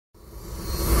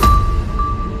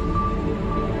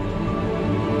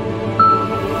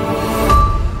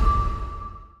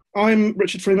I'm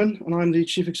Richard Freeman, and I'm the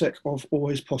Chief Exec of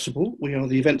Always Possible. We are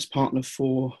the events partner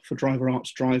for Driver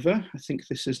Arts Driver. I think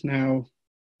this is now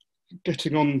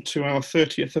getting on to our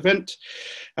 30th event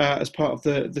as part of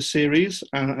the series,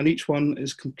 and each one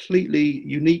is completely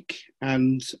unique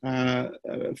and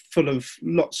full of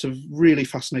lots of really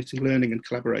fascinating learning and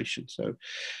collaboration. So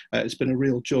it's been a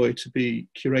real joy to be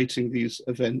curating these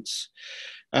events.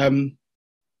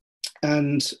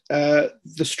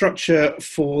 The structure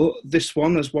for this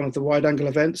one, as one of the wide angle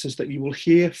events, is that you will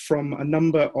hear from a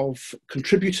number of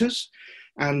contributors,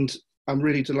 and I'm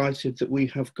really delighted that we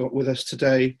have got with us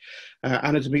today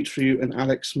Anna Dumitriu and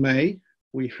Alex May.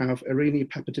 We have Irini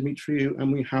Papadimitriou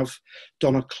and we have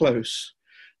Donna Close,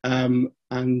 and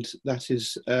that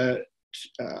is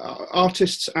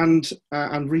artists and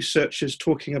researchers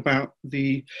talking about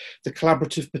the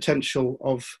collaborative potential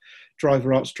of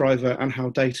Driver Arts Driver and how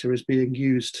data is being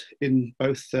used in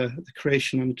both the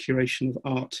creation and curation of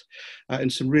art in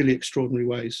some really extraordinary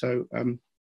ways. So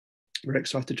we're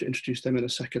excited to introduce them in a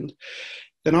second.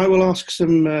 Then I will ask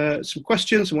some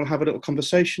questions, and we'll have a little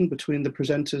conversation between the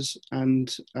presenters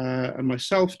and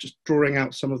myself, just drawing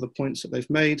out some of the points that they've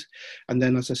made. And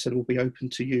then, as I said, we'll be open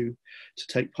to you to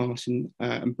take part in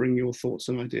and bring your thoughts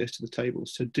and ideas to the table.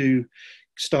 So do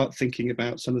start thinking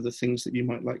about some of the things that you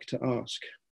might like to ask.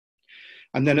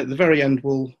 And then at the very end,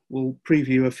 we'll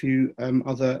preview a few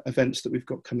other events that we've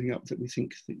got coming up that we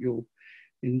think that you'll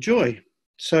enjoy.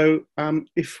 So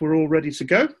if we're all ready to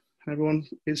go, everyone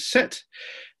is set,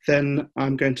 then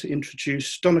I'm going to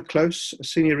introduce Donna Close, a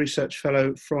Senior Research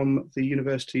Fellow from the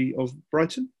University of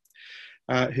Brighton,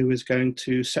 who is going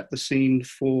to set the scene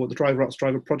for the Driver Arts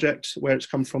Driver project, where it's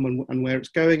come from and where it's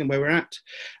going and where we're at,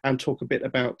 and talk a bit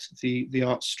about the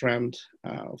arts strand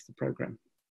of the programme.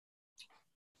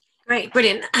 Great,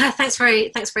 brilliant. Thanks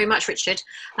very much, Richard.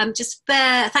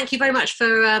 Thank you very much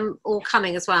for all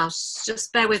coming as well.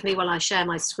 Just bear with me while I share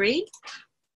my screen.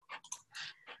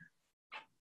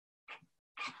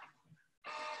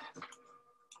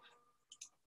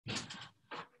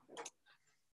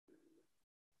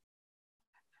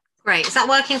 Great, is that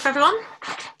working for everyone?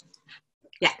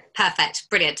 Yeah, perfect,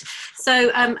 brilliant.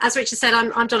 So as Richard said,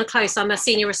 I'm Donna Close. I'm a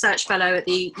Senior Research Fellow at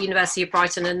the University of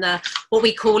Brighton and what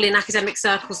we call in academic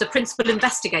circles the Principal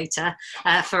Investigator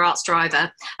for Arts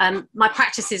Driver. My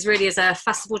practice is really as a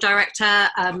festival director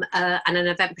and an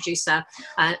event producer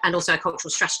and also a cultural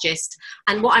strategist.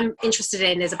 And what I'm interested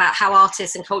in is about how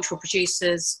artists and cultural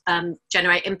producers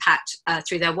generate impact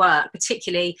through their work,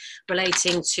 particularly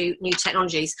relating to new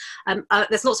technologies.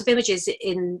 There's lots of images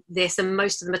in this, and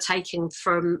most of them are taken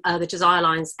from the Desire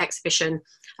Lines exhibition,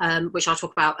 which I'll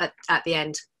talk about at the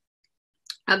end.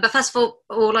 But first of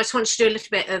all, I just wanted to do a little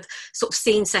bit of sort of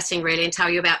scene setting really and tell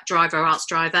you about Driver Arts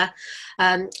Driver.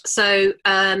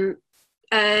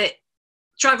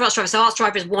 Driver Arts Driver, so Arts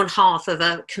Driver is one half of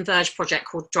a converged project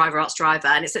called Driver Arts Driver,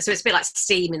 and it's a bit like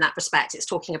STEAM in that respect. It's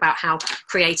talking about how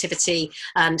creativity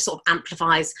sort of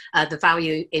amplifies the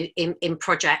value in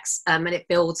projects, and it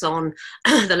builds on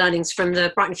the learnings from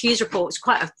the Brighton Fuse report. It's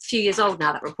quite a few years old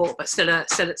now, that report, but still a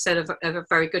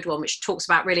very good one, which talks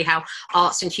about really how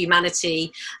arts and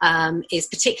humanity is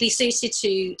particularly suited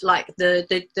to like the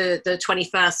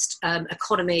 21st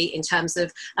economy in terms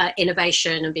of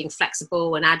innovation and being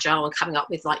flexible and agile and coming up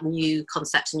with like new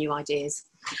concepts and new ideas.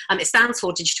 It stands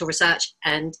for Digital Research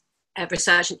and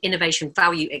Innovation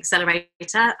Value Accelerator.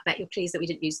 I bet you're pleased that we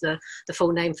didn't use the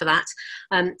full name for that.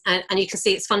 And you can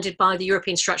see it's funded by the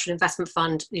European Structural Investment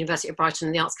Fund, the University of Brighton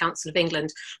and the Arts Council of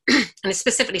England. And it's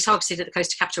specifically targeted at the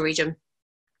Coast to Capital region.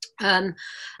 And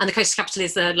the Coast to Capital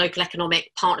is the local economic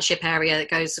partnership area that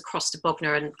goes across to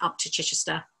Bognor and up to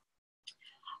Chichester.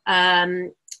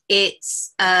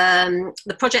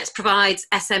 The project provides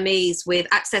SMEs with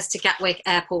access to Gatwick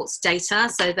Airport's data.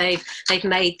 So they've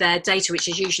made their data, which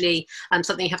is usually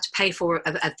something you have to pay for,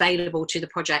 available to the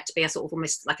project to be a sort of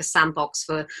almost like a sandbox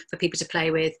for people to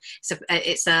play with.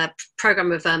 It's a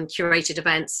program of curated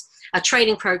events, a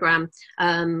training program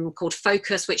called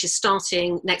Focus, which is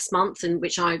starting next month and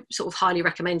which I sort of highly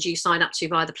recommend you sign up to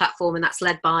via the platform. And that's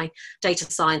led by data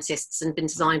scientists and been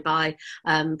designed by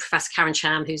Professor Karen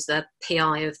Cham, who's the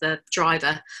PI of the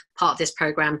Driver part of this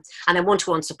program. And then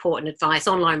one-to-one support and advice,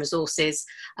 online resources,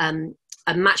 a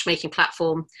matchmaking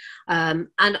platform,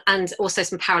 and also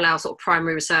some parallel sort of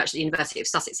primary research that the University of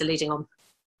Sussex are leading on.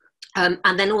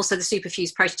 And then also the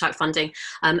Superfuse prototype funding,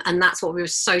 and that's what we were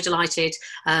so delighted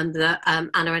that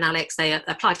Anna and Alex, they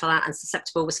applied for that, and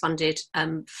Susceptible was funded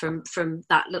from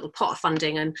that little pot of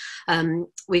funding, and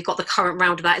we've got the current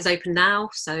round of that is open now,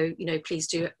 so please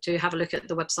do have a look at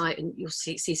the website and you'll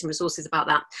see some resources about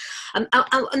that.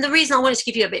 And the reason I wanted to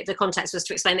give you a bit of the context was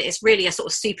to explain that it's really a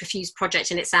sort of Superfuse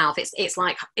project in itself.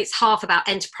 It's half about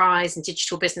enterprise and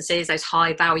digital businesses, those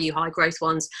high value, high growth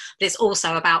ones, but it's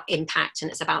also about impact, and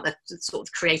it's about the sort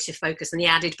of creative focus and the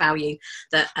added value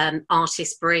that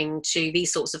artists bring to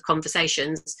these sorts of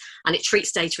conversations, and it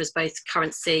treats data as both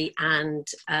currency and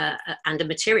a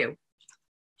material.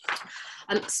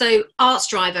 So Arts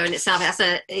Driver in itself,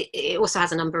 it also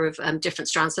has a number of different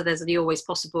strands. So there's the Always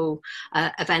Possible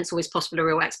events, Always Possible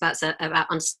Real Experts about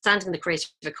understanding the creative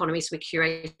economy. So we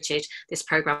curated this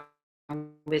program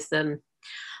with them.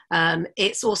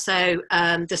 It's also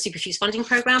the Superfuse funding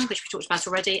program, which we talked about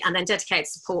already, and then dedicated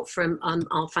support from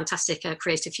our fantastic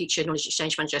Creative Future Knowledge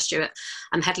Exchange Manager, Stuart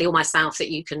Headley, or myself,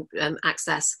 that you can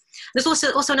access. There's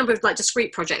also a number of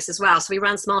discrete projects as well. So we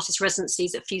ran some artist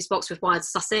residencies at Fusebox with Wired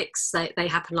Sussex. They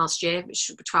happened last year, which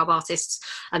 12 artists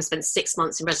spent 6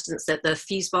 months in residence at the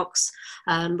Fusebox,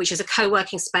 which is a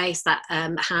co-working space that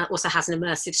also has an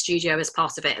immersive studio as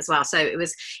part of it as well. So it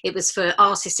was for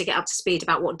artists to get up to speed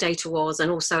about what data was, and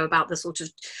also about the sort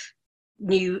of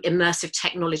new immersive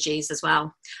technologies as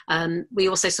well. We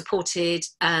also supported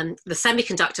the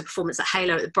semiconductor performance at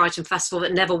Halo at the Brighton Festival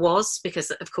that never was, because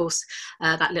of course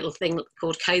that little thing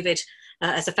called COVID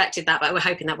has affected that, but we're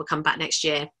hoping that will come back next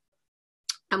year.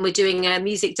 And we're doing a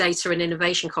music data and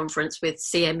innovation conference with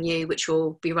CMU, which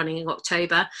will be running in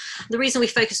October. The reason we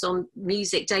focused on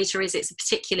music data is it's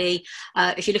particularly,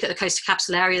 if you look at the coastal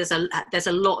capital area, there's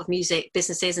a lot of music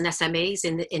businesses and SMEs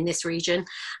in this region.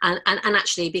 And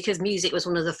actually, because music was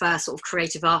one of the first sort of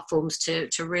creative art forms to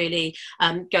really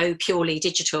go purely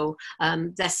digital,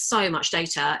 there's so much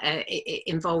data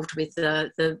involved with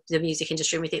the music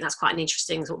industry. And we think that's quite an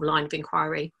interesting sort of line of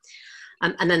inquiry.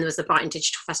 And then there was the Brighton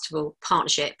Digital Festival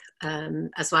partnership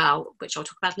as well, which I'll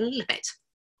talk about in a little bit.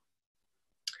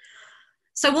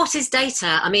 So what is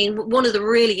data? I mean, one of the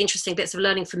really interesting bits of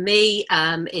learning for me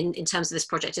in terms of this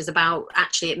project is about,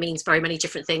 actually, it means very many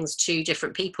different things to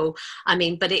different people. I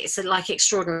mean, but it's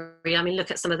extraordinary. I mean, look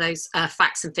at some of those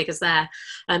facts and figures there.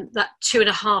 That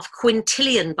 2.5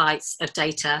 quintillion bytes of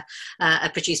data are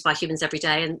produced by humans every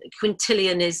day, and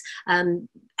quintillion is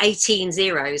 18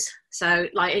 zeros. So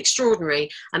extraordinary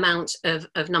amount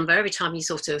of number every time you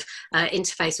sort of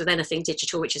interface with anything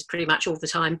digital, which is pretty much all the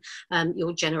time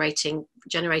you're generating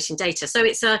data. So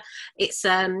it's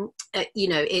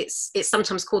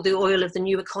sometimes called the oil of the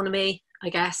new economy, I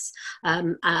guess.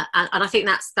 And I think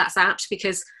that's apt,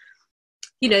 because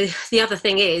the other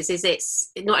thing is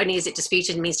it's not only is it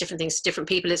disputed and means different things to different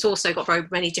people, it's also got very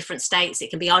many different states.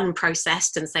 It can be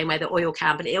unprocessed in the same way that oil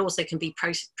can, but it also can be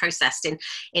processed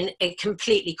in a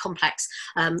completely complex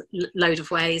load of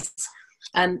ways.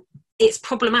 It's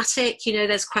problematic.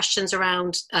 There's questions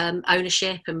around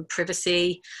ownership and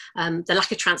privacy, the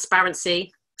lack of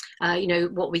transparency,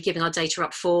 what we're giving our data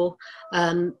up for.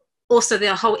 Also,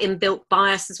 the whole inbuilt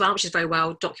bias as well, which is very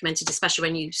well documented, especially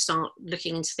when you start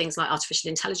looking into things like artificial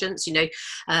intelligence.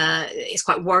 It's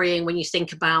quite worrying when you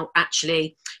think about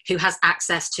actually who has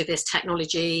access to this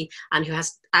technology and who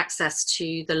has access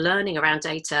to the learning around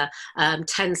data.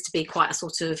 Tends to be quite a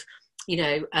sort of,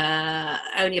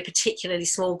 only a particularly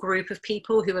small group of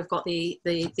people who have got the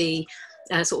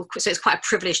sort of, so it's quite a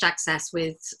privileged access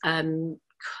with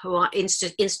who are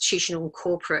institutional and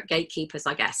corporate gatekeepers,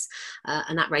 I guess,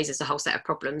 and that raises a whole set of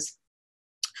problems.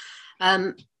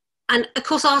 And of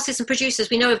course, artists and producers,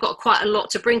 we know we've got quite a lot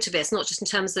to bring to this, not just in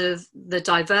terms of the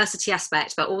diversity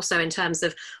aspect, but also in terms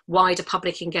of wider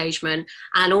public engagement,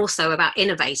 and also about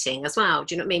innovating as well.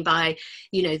 Do you know what I mean? By,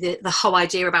 the whole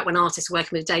idea about when artists are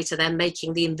working with data, they're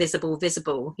making the invisible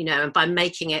visible, and by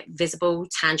making it visible,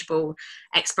 tangible,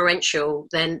 experiential,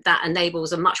 then that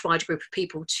enables a much wider group of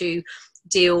people to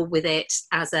deal with it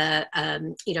as a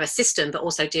system, but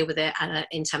also deal with it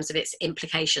in terms of its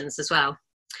implications as well.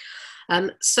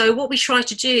 So what we try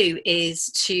to do is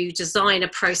to design a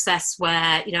process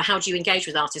where, how do you engage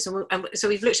with artists? And so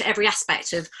we've looked at every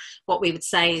aspect of what we would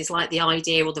say is like the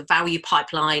idea or the value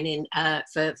pipeline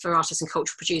for artists and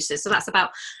cultural producers. So that's about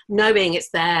knowing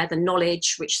it's there, the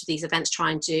knowledge, which these events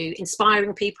try and do,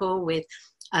 inspiring people with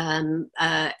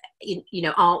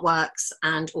artworks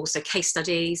and also case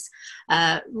studies,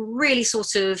 really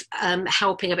sort of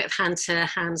helping a bit of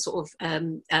hand-to-hand sort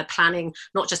of planning,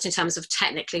 not just in terms of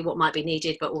technically what might be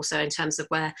needed, but also in terms of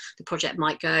where the project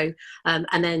might go.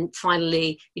 And then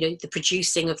finally, the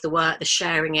producing of the work, the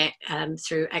sharing it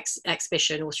through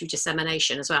exhibition or through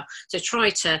dissemination as well. So try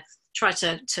to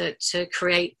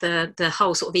create the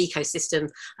whole sort of ecosystem,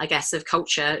 I guess, of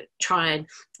culture, try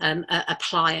and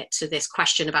apply it to this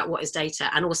question about what is data,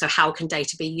 and also how can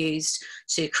data be used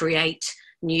to create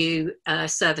new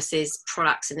services,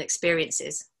 products and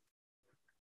experiences.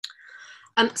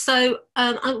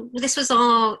 This was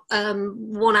our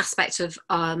one aspect of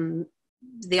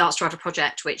the Arts Driver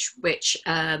project, which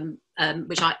I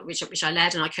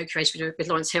led, and I co-curated with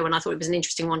Lawrence Hill, and I thought it was an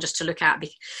interesting one just to look at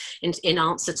in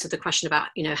answer to the question about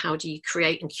how do you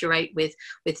create and curate with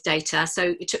data.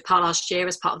 So it took part last year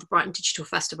as part of the Brighton Digital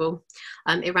Festival.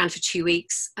 It ran for 2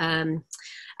 weeks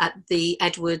at the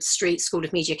Edward Street School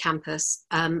of Media campus,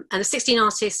 and the 16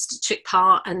 artists took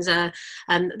part, and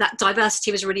that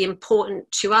diversity was really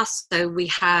important to us. So we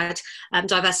had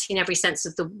diversity in every sense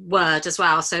of the word as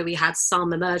well. So we had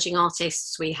some emerging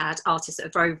artists, we had artists that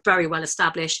are very, very well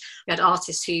established, we had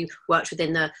artists who worked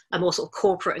within a more sort of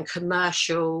corporate and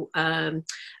commercial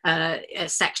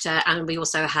sector, and we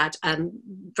also had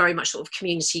very much sort of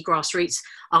community grassroots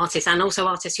artists, and also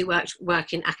artists who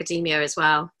work in academia as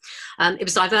well. It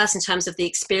was diverse in terms of the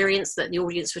experience that the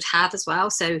audience would have as well.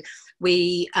 So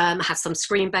we had some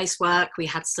screen-based work, we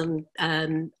had some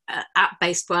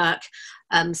app-based work,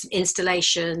 some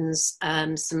installations,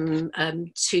 some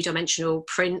two-dimensional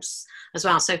prints as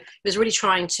well. So it was really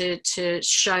trying to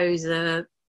show the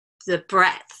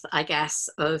breadth, I guess,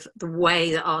 of the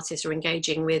way that artists are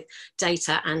engaging with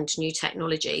data and new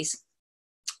technologies.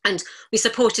 And we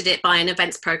supported it by an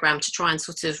events program to try and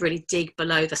sort of really dig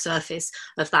below the surface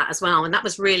of that as well. And that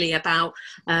was really about,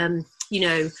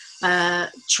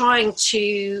 trying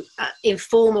to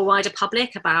inform a wider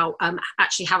public about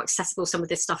actually how accessible some of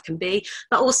this stuff can be,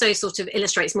 but also sort of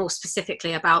illustrates more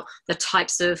specifically about the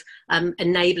types of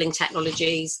enabling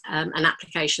technologies and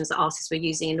applications that artists were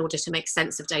using in order to make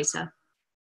sense of data.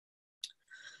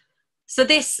 So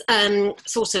this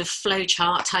sort of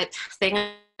flowchart type thing,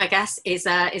 I guess, is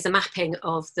a mapping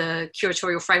of the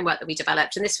curatorial framework that we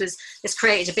developed, and this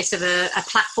created a bit of a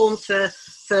platform for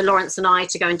Lawrence and I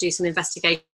to go and do some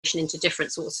investigation into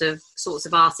different sorts of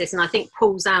artists, and I think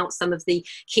pulls out some of the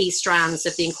key strands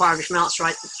of the inquiry from an Arts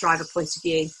Driver point of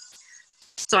view.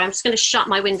 Sorry, I'm just going to shut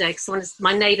my window because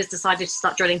my neighbours decided to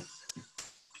start drilling.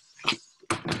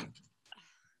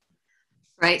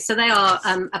 Right, so they are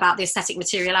about the aesthetic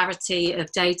materiality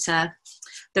of data,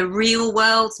 the real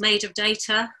worlds made of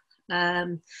data,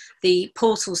 the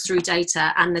portals through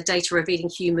data, and the data revealing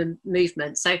human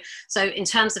movement. So in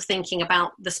terms of thinking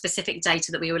about the specific data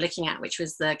that we were looking at, which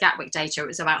was the Gatwick data, it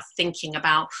was about thinking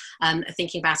about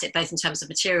it both in terms of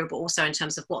material, but also in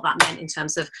terms of what that meant in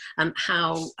terms of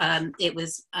how it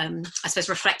was, I suppose,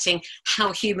 reflecting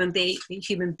how human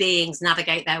beings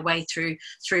navigate their way through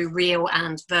real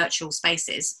and virtual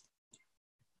spaces.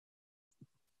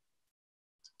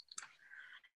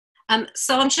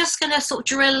 So I'm just going to sort of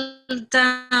drill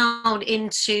down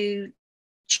into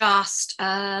just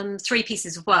 3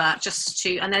 pieces of work,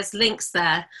 and there's links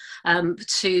there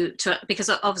because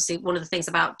obviously one of the things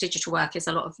about digital work is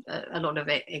a lot of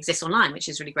it exists online, which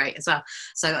is really great as well.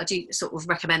 So I do sort of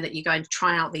recommend that you go and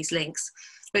try out these links.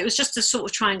 But it was just to sort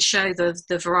of try and show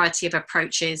the variety of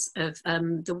approaches of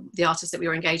the artists that we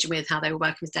were engaging with, how they were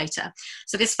working with data.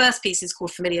 So this first piece is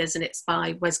called Familiars, and it's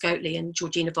by Wes Goatley and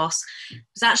Georgina Voss. It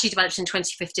was actually developed in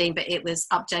 2015, but it was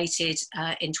updated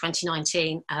in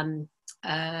 2019,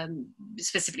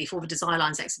 specifically for the Design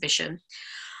Lines exhibition.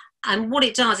 And what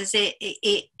it does is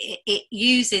it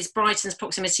uses Brighton's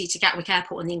proximity to Gatwick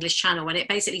Airport and the English Channel, and it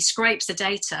basically scrapes the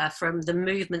data from the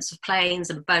movements of planes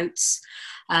and boats,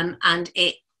 and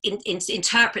it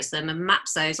interprets them and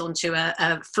maps those onto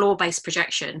a floor-based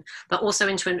projection, but also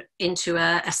into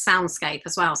a soundscape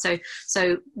as well. So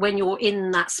when you're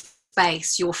in that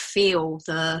space, you'll feel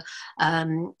the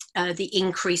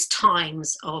increased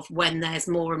times of when there's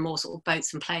more and more sort of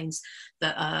boats and planes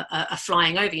that are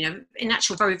flying over, in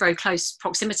actual very, very close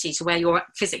proximity to where you're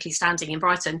physically standing in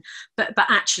Brighton, but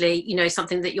actually,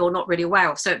 something that you're not really aware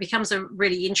of. So it becomes a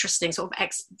really interesting sort of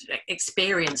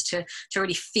experience to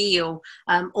really feel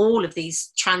all of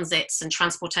these transits and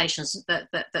transportations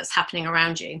that's happening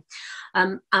around you.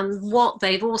 And what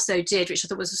they've also did, which I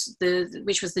thought was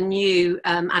the new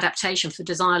adaptation for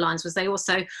Design Lines, was they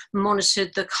also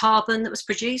monitored the carbon that was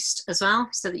produced as well,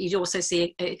 so that you'd also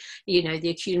see, the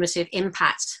accumulative impact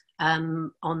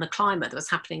on the climate that was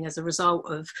happening as a result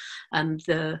of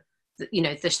the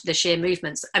sheer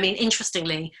movements. I mean,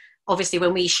 interestingly, obviously,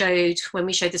 when we showed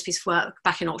this piece of work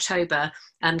back in October,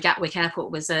 Gatwick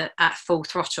Airport was at full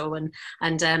throttle,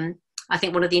 and I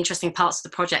think one of the interesting parts of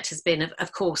the project has been,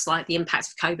 of course, like the impact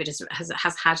of COVID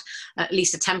has had at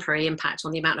least a temporary impact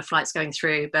on the amount of flights going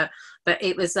through. But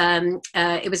it was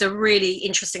a really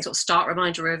interesting sort of stark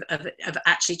reminder of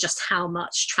actually just how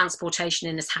much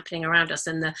transportation is happening around us,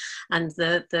 and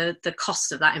the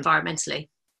costs of that environmentally.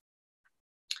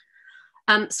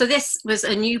 So this was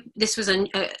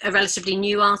a relatively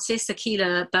new artist,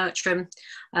 Akila Bertram,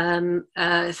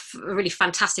 a really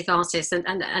fantastic artist,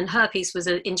 and her piece was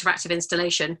an interactive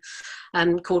installation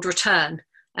called Return.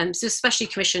 So especially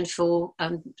commissioned for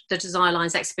the Design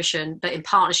Lines exhibition, but in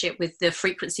partnership with the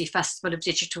Frequency Festival of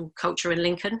Digital Culture in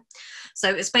Lincoln.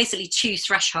 So it's basically two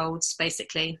thresholds,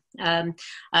 basically, and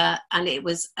it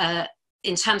was.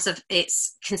 In terms of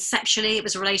its conceptually, it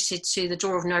was related to the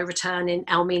door of no return in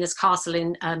Elmina's castle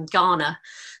in Ghana.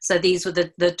 So these were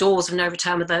the doors of no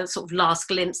return, were the sort of last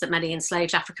glimpse that many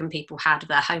enslaved African people had of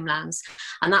their homelands.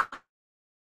 And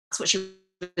that's what she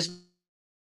was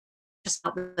just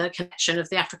about, the connection of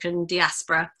the African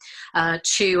diaspora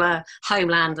to a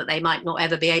homeland that they might not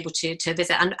ever be able to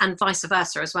visit, and vice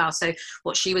versa as well. So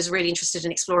what she was really interested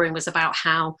in exploring was about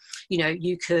how,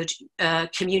 you could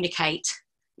communicate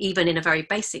even in a very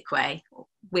basic way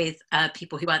with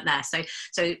people who weren't there.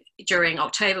 So during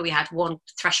October, we had one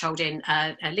threshold in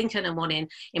Lincoln and one in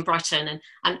Brighton,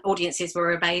 and audiences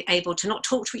were able to not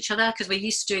talk to each other, because we're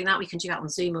used to doing that. We can do that on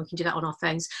Zoom, or we can do that on our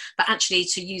phones, but actually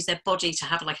to use their body to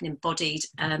have like an embodied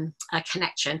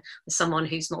connection with someone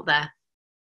who's not there.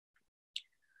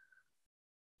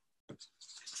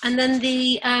 And then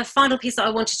the final piece that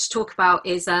I wanted to talk about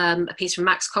is a piece from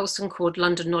Max Colson called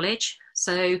London Knowledge.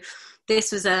 So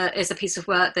this is a piece of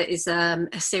work that is a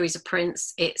series of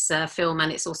prints. It's a film,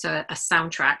 and it's also a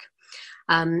soundtrack.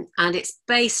 And it's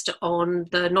based on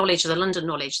the knowledge, the London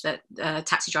knowledge that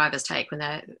taxi drivers take when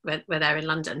they're in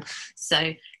London.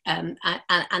 So and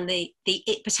the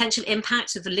potential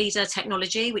impact of the LIDAR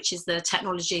technology, which is the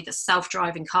technology that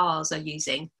self-driving cars are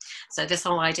using. So this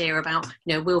whole idea about,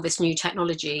 will this new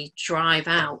technology drive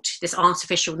out this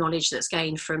artificial knowledge that's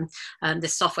gained from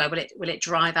this software? Will it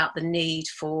drive out the need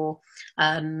for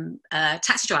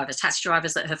taxi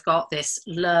drivers that have got this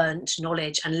learned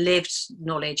knowledge and lived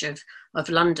knowledge of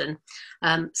London.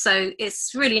 So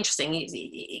it's really interesting.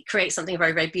 It creates something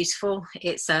very, very beautiful.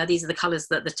 These are the colours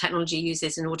that the technology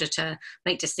uses in order to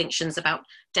make distinctions about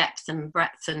depth and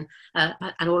breadth and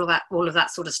all of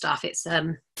that sort of stuff.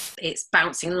 It's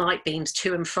bouncing light beams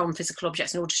to and from physical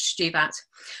objects in order to do that.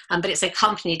 But it's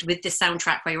accompanied with this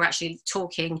soundtrack where you're actually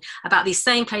talking about these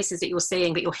same places that you're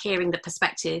seeing, but you're hearing the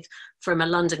perspective from a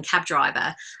London cab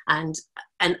driver. And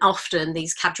often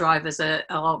these cab drivers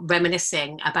are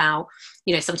reminiscing about,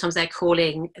 sometimes they're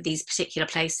calling these particular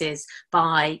places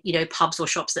by, pubs or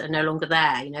shops that are no longer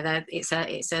there. It's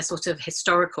a sort of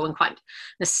historical and quite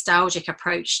nostalgic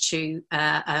approach to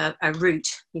a route,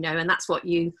 and that's what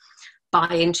you buy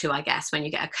into, I guess, when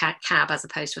you get a cab as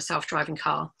opposed to a self-driving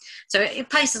car. So it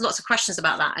places lots of questions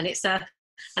about that, and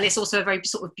it's also a very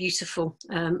sort of beautiful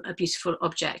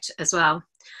object as well.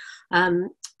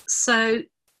 So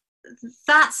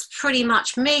that's pretty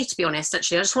much me, to be honest.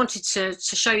 Actually, I just wanted to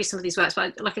show you some of these works,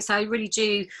 but like I say, I really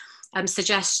do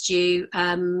suggest you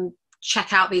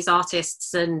check out these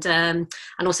artists and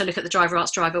also look at the Driver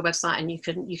Arts Driver website, and you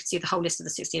can see the whole list of the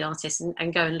 16 artists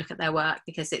and go and look at their work,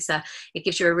 because it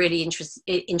gives you a really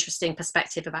interesting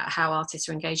perspective about how artists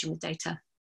are engaging with data.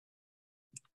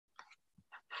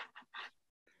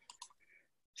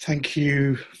 Thank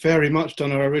you very much,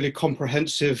 Donna. A really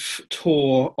comprehensive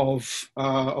tour of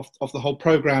the whole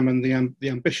programme and the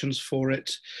ambitions for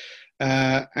it,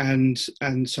 and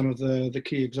some of the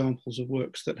key examples of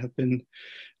works that have been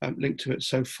linked to it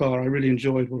so far. I really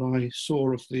enjoyed what I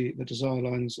saw of the Design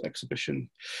Lines exhibition.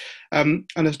 And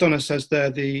as Donna says there,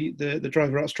 the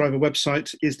Driver Arts Driver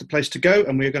website is the place to go,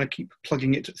 and we're going to keep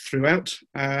plugging it throughout.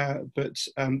 But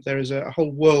there is a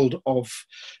whole world of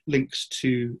links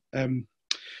to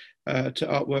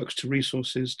artworks, to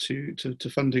resources, to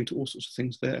funding, to all sorts of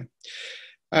things there.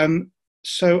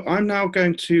 So I'm now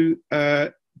going to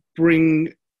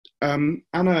bring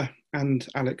Anna and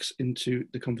Alex into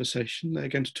the conversation. They're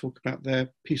going to talk about their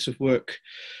piece of work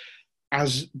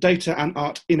as data and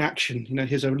art in action.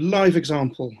 Here's a live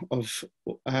example of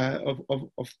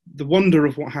the wonder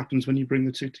of what happens when you bring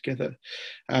the two together,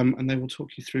 and they will talk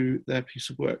you through their piece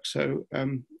of work. So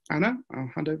Anna,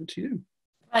 I'll hand over to you.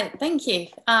 Right, thank you.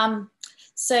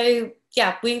 So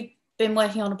yeah, we've been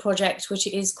working on a project which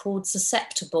is called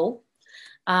Susceptible.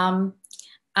 And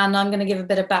I'm going to give a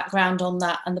bit of background on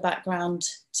that and the background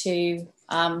to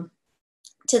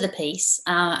the piece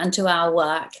and to our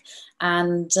work.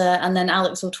 And then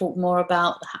Alex will talk more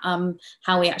about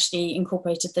how we actually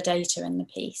incorporated the data in the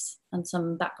piece and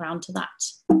some background to that.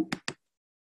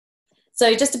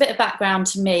 So just a bit of background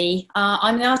to me.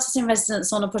 I'm the artist in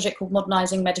residence on a project called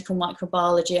Modernising Medical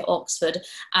Microbiology at Oxford,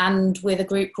 and with a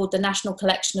group called the National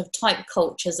Collection of Type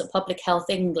Cultures at Public Health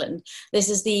England. This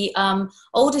is the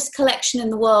oldest collection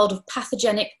in the world of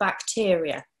pathogenic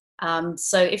bacteria.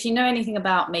 So if you know anything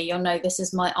about me, you'll know this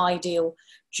is my ideal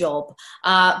job.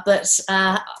 But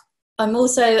I'm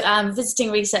also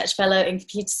visiting research fellow in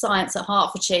computer science at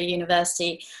Hertfordshire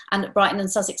University and at Brighton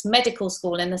and Sussex Medical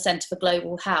School in the Centre for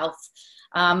Global Health.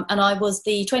 And I was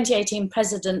the 2018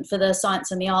 president for the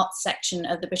Science and the Arts section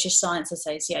of the British Science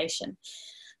Association.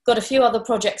 Got a few other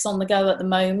projects on the go at the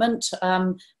moment.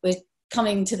 We're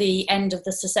coming to the end of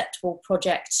the Susceptible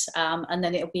project, and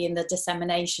then it'll be in the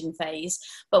dissemination phase.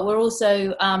 But we're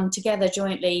also together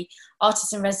jointly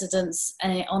artists in residence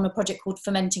on a project called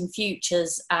Fermenting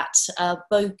Futures at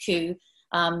BOKU,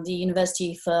 the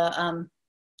University for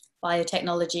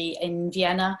Biotechnology in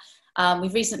Vienna.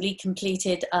 We've recently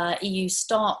completed EU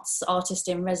START's Artist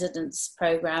in Residence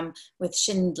programme with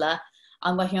Schindler.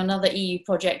 I'm working on another EU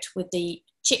project with the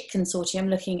CHIC Consortium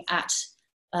looking at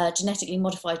genetically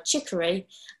modified chicory,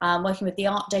 working with the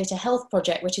Art Data Health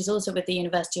Project, which is also with the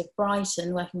University of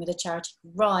Brighton, working with a charity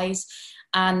called RISE.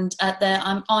 And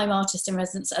I'm artist in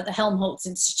residence at the Helmholtz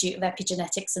Institute of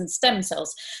Epigenetics and Stem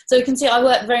Cells. So you can see I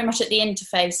work very much at the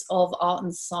interface of art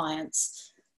and science.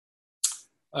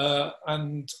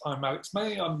 And I'm Alex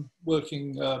May. I'm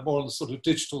working more on the sort of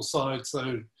digital side,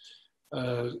 so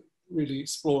really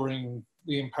exploring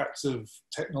the impacts of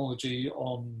technology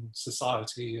on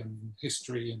society and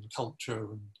history and culture,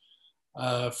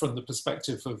 and from the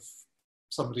perspective of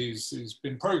somebody who's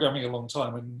been programming a long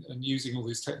time and using all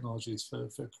these technologies for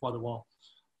quite a while.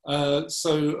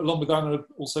 So along with Anna,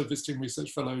 also visiting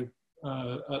research fellow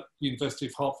at the University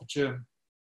of Hertfordshire,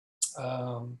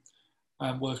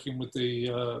 and working with the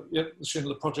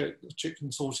Schindler Project, the CHIC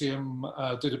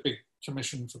Consortium, did a big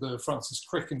commission for the Francis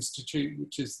Crick Institute,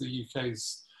 which is the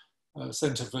UK's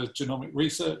Centre for Genomic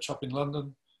Research up in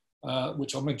London,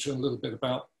 which I'll mention a little bit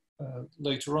about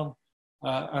later on.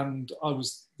 And I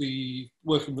was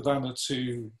working with Anna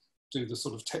to do the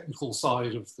sort of technical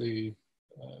side of the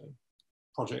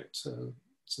project,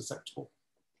 Susceptible.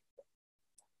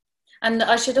 And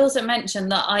I should also mention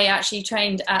that I actually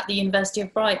trained at the University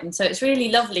of Brighton. So it's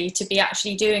really lovely to be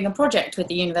actually doing a project with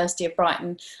the University of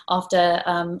Brighton after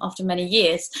many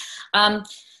years. And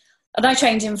I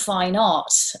trained in fine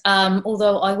art,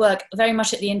 although I work very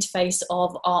much at the interface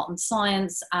of art and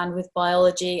science and with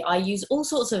biology. I use all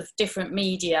sorts of different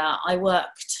media.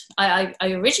 I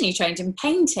originally trained in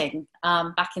painting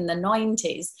back in the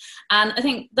 90s. And I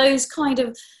think those kind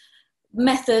of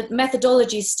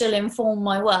methodologies still inform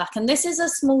my work. And this is a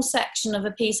small section of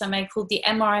a piece I made called the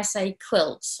MRSA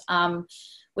quilt,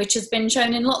 which has been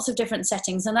shown in lots of different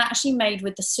settings and actually made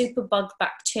with the superbug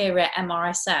bacteria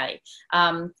MRSA,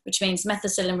 which means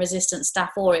methicillin-resistant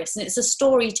Staph aureus. And it's a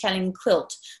storytelling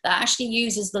quilt that actually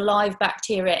uses the live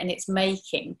bacteria in its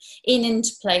making in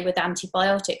interplay with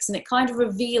antibiotics. And it kind of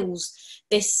reveals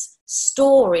this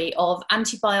story of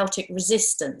antibiotic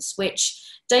resistance, which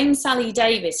Dame Sally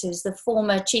Davis, who's the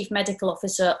former Chief Medical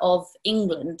Officer of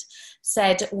England,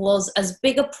 said was as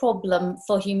big a problem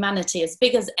for humanity, as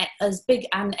big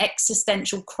an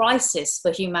existential crisis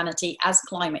for humanity as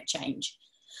climate change.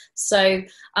 So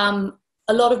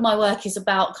a lot of my work is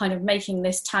about kind of making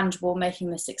this tangible,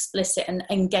 making this explicit and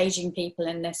engaging people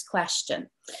in this question.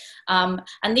 And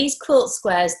these quilt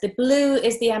squares, the blue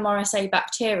is the MRSA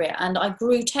bacteria, and I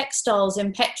grew textiles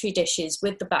in Petri dishes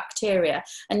with the bacteria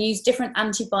and used different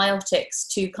antibiotics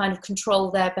to kind of control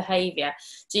their behavior.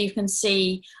 So you can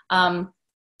see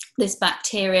this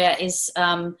bacteria is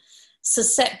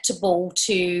susceptible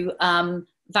to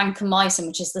vancomycin,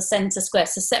 which is the center square.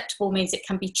 Susceptible means it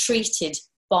can be treated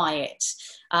by it.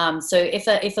 So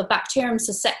if a bacterium is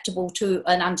susceptible to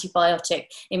an antibiotic,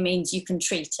 it means you can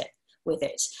treat it with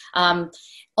it.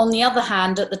 On the other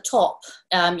hand, at the top,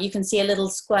 you can see a little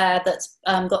square that's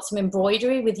got some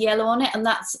embroidery with yellow on it, and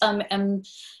that's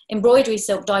embroidery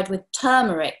silk dyed with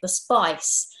turmeric, the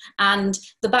spice. And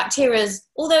the bacteria,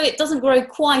 although it doesn't grow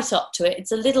quite up to it,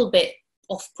 it's a little bit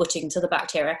off-putting to the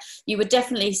bacteria. You would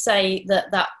definitely say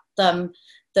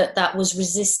that was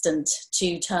resistant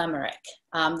to turmeric.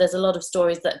 There's a lot of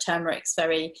stories that turmeric's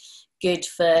very good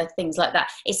for things like that.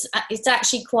 It's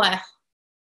actually quite a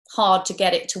hard to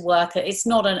get it to work. It's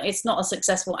not a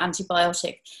successful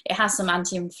antibiotic. It has some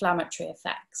anti-inflammatory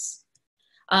effects.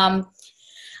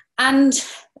 And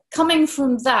coming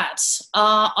from that,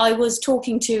 I was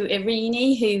talking to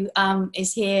Irini, who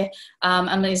is here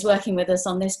and is working with us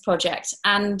on this project.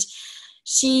 And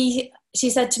she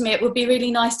said to me it would be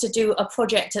really nice to do a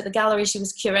project at the gallery she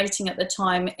was curating at the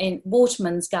time, in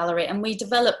Watermans gallery. And we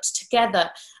developed together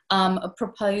a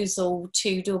proposal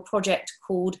to do a project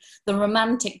called The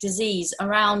Romantic Disease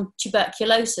around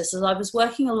tuberculosis. As I was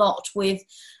working a lot with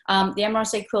the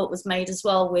MRSA quilt was made as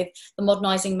well with the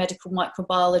Modernising Medical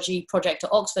Microbiology project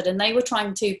at Oxford, and they were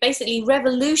trying to basically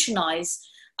revolutionise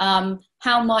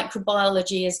how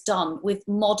microbiology is done with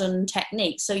modern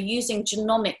techniques. So using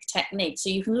genomic techniques, so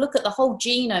you can look at the whole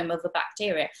genome of a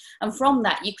bacteria, and from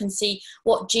that you can see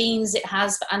what genes it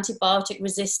has for antibiotic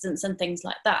resistance and things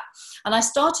like that. And I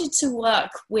started to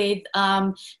work with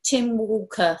Tim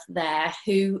Walker there,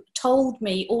 who told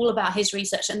me all about his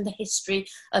research and the history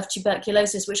of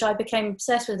tuberculosis, which I became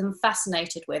obsessed with and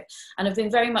fascinated with, and have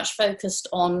been very much focused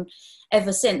on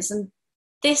ever since. And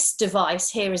this device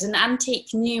here is an antique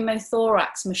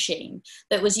pneumothorax machine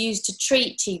that was used to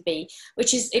treat TB,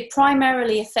 it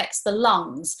primarily affects the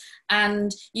lungs.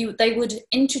 And they would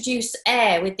introduce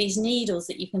air with these needles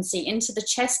that you can see into the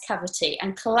chest cavity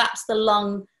and collapse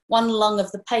one lung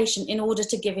of the patient in order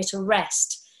to give it a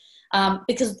rest.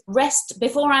 Because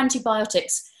before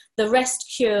antibiotics, the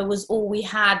rest cure was all we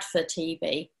had for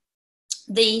TB.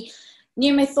 The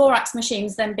pneumothorax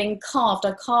machine's then being carved.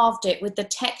 I carved it with the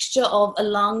texture of a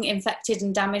lung infected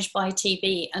and damaged by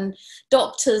TB. And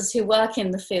doctors who work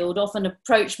in the field often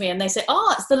approach me and they say,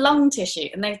 oh, it's the lung tissue.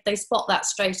 And they spot that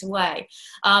straight away.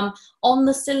 On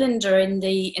the cylinder in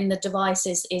the device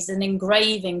is an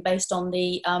engraving based on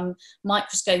the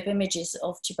microscope images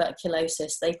of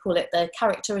tuberculosis. They call it the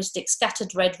characteristic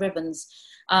scattered red ribbons.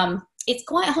 It's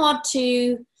quite hard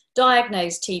to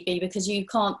diagnose TB because you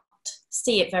can't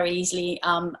see it very easily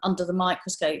under the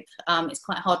microscope. It's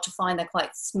quite hard to find. They're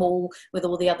quite small with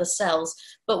all the other cells,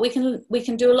 but we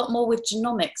can do a lot more with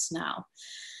genomics now.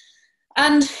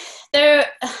 And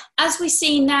as we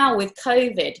see now with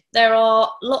COVID, there are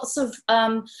lots of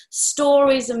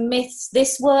stories and myths.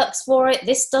 This works for it,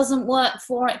 this doesn't work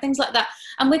for it, things like that.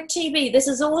 And with TB, this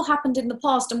has all happened in the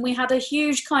past, and we had a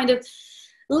huge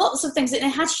lots of things. It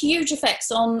had huge effects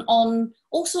on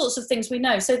all sorts of things we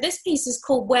know. So this piece is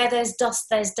called Where There's Dust,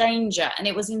 There's Danger, and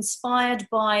it was inspired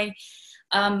by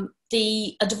a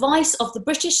device of the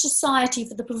British Society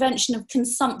for the Prevention of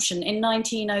Consumption in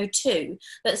 1902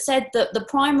 that said that the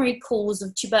primary cause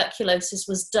of tuberculosis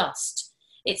was dust.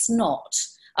 It's not.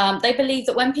 They believed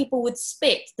that when people would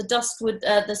spit,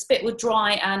 the spit would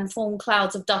dry and form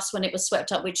clouds of dust when it was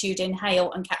swept up, which you'd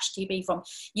inhale and catch TB from.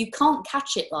 You can't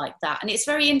catch it like that. And it's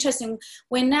very interesting.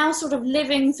 We're now sort of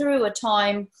living through a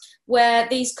time where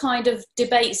these kind of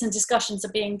debates and discussions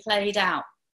are being played out.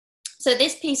 So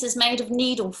this piece is made of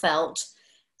needle felt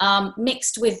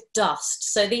mixed with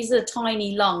dust. So these are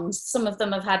tiny lungs. Some of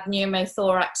them have had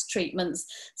pneumothorax treatments.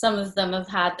 Some of them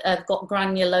have got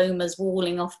granulomas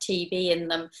walling off TB in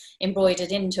them,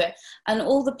 embroidered into it. And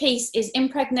all the piece is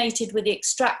impregnated with the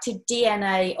extracted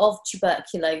DNA of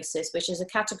tuberculosis, which is a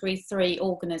category 3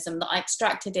 organism that I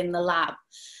extracted in the lab.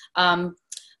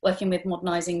 Working with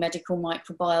Modernising Medical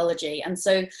Microbiology. And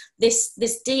so this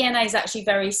DNA is actually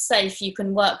very safe. You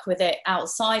can work with it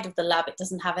outside of the lab. It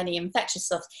doesn't have any infectious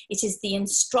stuff. It is the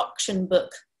instruction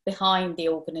book behind the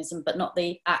organism, but not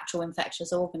the actual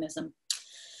infectious organism.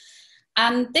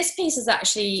 And this piece is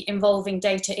actually involving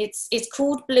data. It's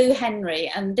called Blue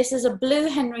Henry, and this is a Blue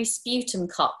Henry sputum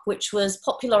cup, which was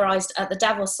popularised at the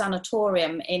Davos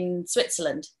Sanatorium in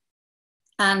Switzerland.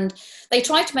 And they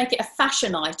tried to make it a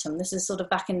fashion item. This is sort of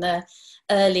back in the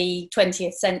early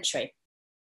 20th century.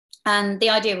 And the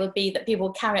idea would be that people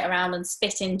would carry it around and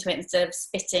spit into it instead of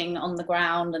spitting on the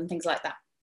ground and things like that.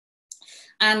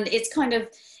 And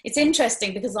it's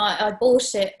interesting because I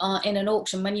bought it in an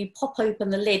auction. When you pop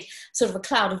open the lid, sort of a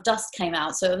cloud of dust came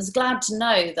out. So I was glad to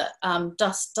know that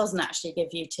dust doesn't actually give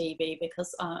you TB,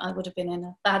 because I would have been in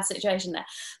a bad situation there.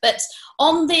 But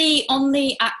on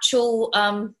the actual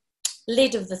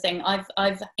lid of the thing,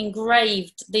 I've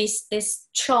engraved this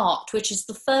chart, which is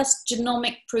the first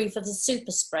genomic proof of the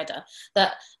super spreader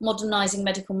that Modernising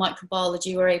Medical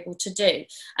Microbiology were able to do.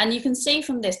 And you can see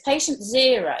from this, patient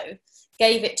 0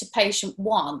 gave it to patient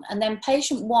 1, and then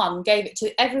patient 1 gave it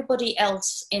to everybody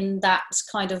else in that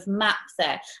kind of map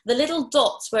there. The little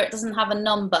dots where it doesn't have a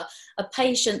number are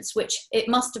patients which it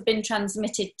must have been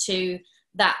transmitted to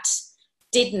that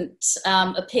didn't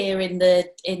appear in the,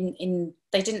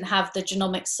 they didn't have the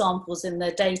genomic samples in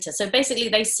the data. So basically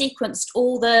they sequenced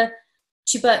all the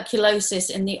tuberculosis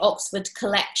in the Oxford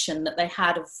collection that they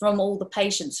had from all the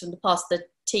patients from the past, the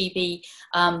TB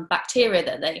bacteria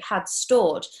that they had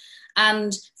stored.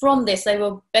 And from this, they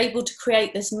were able to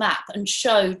create this map and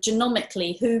show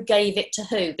genomically who gave it to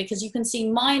who, because you can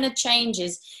see minor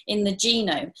changes in the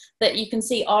genome that you can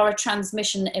see are a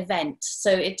transmission event. So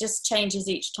it just changes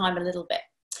each time a little bit.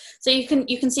 So you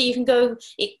can see, you can go,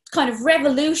 it kind of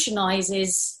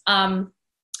revolutionizes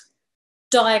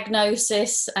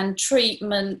diagnosis and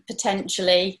treatment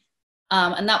potentially.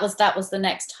 And that was the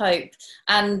next hope,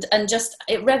 and just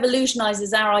it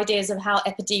revolutionizes our ideas of how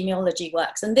epidemiology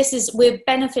works. And we're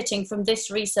benefiting from this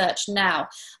research now.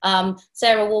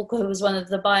 Sarah Walker, who was one of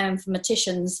the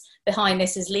bioinformaticians behind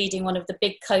this, is leading one of the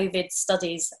big COVID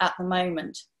studies at the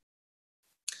moment.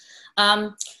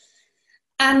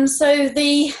 And so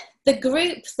the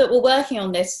group that were working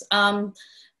on this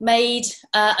made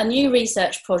a new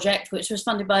research project, which was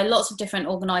funded by lots of different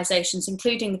organisations,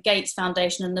 including the Gates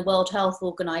Foundation and the World Health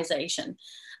Organization.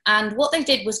 And what they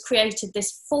did was created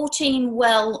this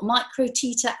 14-well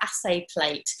microtiter assay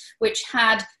plate, which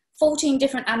had 14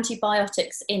 different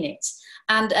antibiotics in it.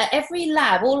 And every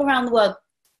lab all around the world,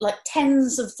 like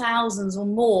tens of thousands or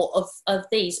more of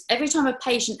these, every time a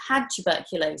patient had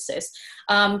tuberculosis,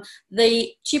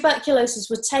 the tuberculosis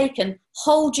was taken,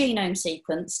 whole genome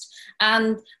sequenced,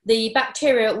 and the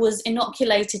bacteria was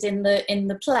inoculated in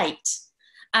the plate.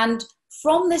 And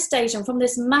from this data and from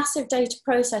this massive data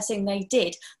processing they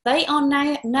did, they are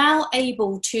now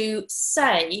able to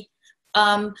say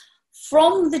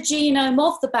from the genome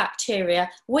of the bacteria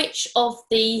which of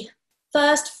the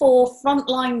first 4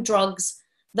 frontline drugs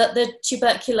that the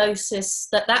tuberculosis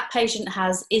that patient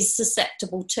has is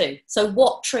susceptible to. So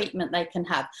what treatment they can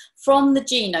have from the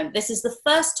genome. This is the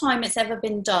first time it's ever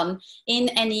been done in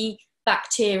any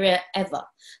bacteria ever.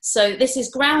 So this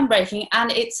is groundbreaking, and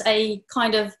it's a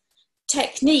kind of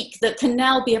technique that can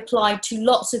now be applied to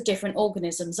lots of different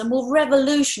organisms and will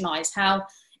revolutionize how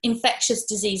infectious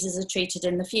diseases are treated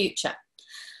in the future.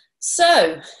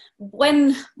 So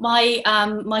when my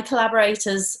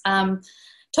collaborators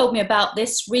told me about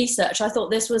this research, I thought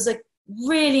this was a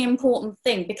really important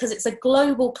thing because it's a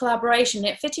global collaboration.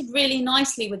 It fitted really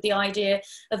nicely with the idea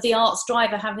of the Ars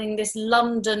Driver having this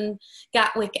London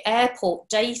Gatwick Airport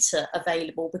data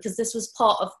available, because this was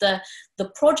part of the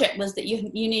project, was that you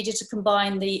needed to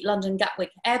combine the London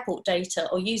Gatwick Airport data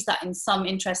or use that in some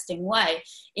interesting way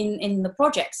in the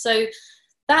project. So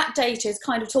that data is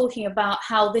kind of talking about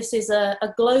how this is a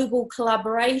global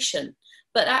collaboration.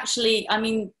 But actually, I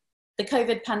mean, the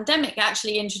COVID pandemic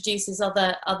actually introduces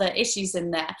other issues in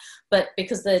there, but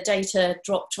because the data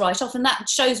dropped right off, and that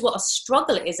shows what a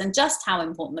struggle it is and just how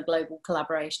important the global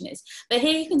collaboration is. But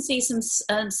here you can see some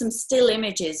still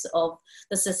images of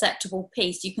the susceptible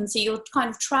piece. You can see you're kind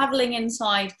of traveling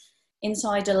inside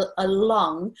a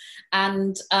lung,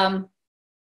 and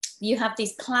you have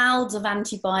these clouds of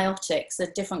antibiotics, the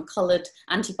different coloured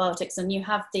antibiotics, and you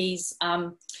have these,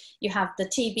 you have the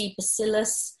TB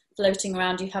bacillus floating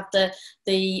around, you have the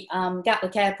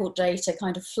Gatwick Airport data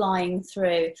kind of flying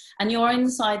through, and you're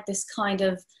inside this kind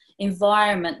of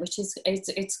environment, which is,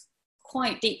 it's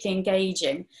quite deeply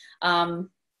engaging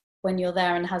when you're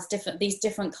there, and has these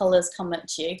different colours come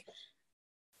at you.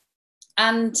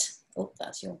 And oh,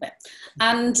 that's your bit.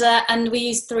 And we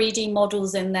use 3D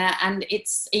models in there, and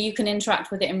you can interact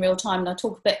with it in real time, and I'll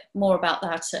talk a bit more about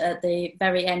that at the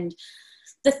very end.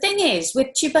 The thing is,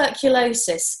 with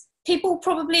tuberculosis, people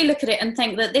probably look at it and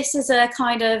think that this is a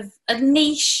kind of a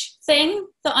niche thing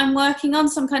that I'm working on,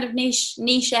 some kind of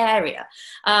niche area.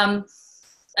 And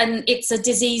it's a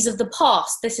disease of the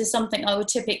past. This is something I would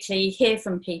typically hear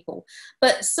from people.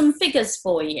 But some figures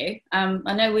for you.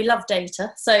 I know we love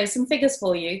data, so some figures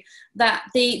for you. That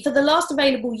for the last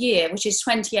available year, which is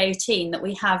 2018, that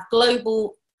we have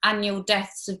global annual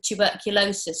deaths of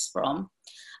tuberculosis from,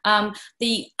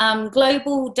 the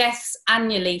global deaths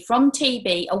annually from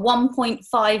TB are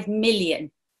 1.5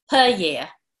 million per year.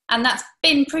 And that's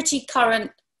been pretty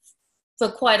current for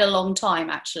quite a long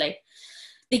time, actually.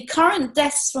 The current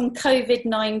deaths from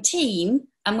COVID-19,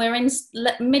 and we're in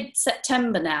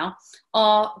mid-September now,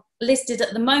 are listed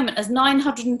at the moment as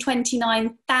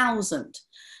 929,000.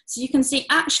 So you can see,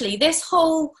 actually, this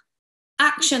whole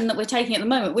action that we're taking at the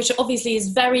moment, which obviously is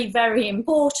very, very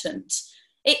important,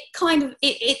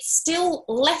 it's still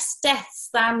less deaths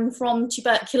than from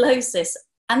tuberculosis,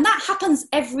 and that happens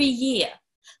every year.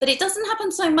 But it doesn't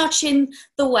happen so much in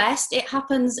the West. It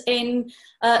happens in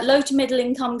low to middle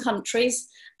income countries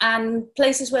and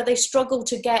places where they struggle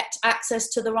to get access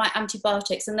to the right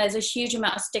antibiotics, and there's a huge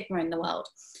amount of stigma in the world.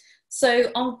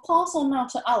 So I'll pass on now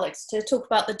to Alex to talk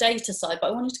about the data side, but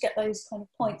I wanted to get those kind of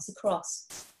points across.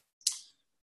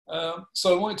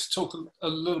 So I wanted to talk a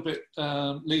little bit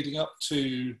leading up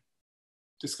to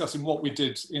discussing what we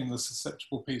did in the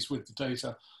susceptible piece with the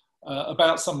data,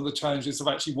 about some of the challenges of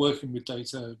actually working with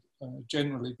data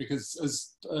generally, because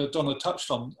as Donna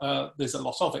touched on, there's a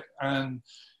lot of it, and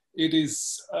it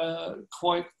is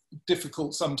quite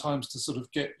difficult sometimes to sort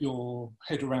of get your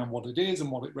head around what it is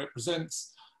and what it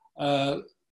represents.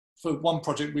 For one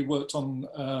project we worked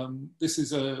on, this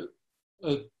is a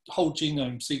whole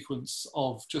genome sequence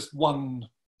of just one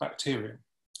bacterium.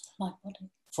 My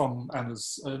body. From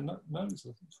Anna's nose,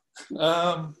 I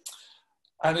think.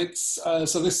 And it's,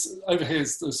 so this over here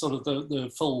is the sort of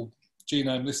the full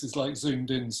genome. This is like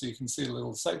zoomed in so you can see a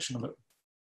little section of it.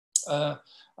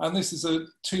 And this is a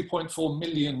 2.4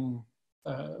 million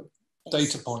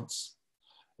data points.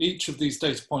 Each of these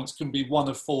data points can be one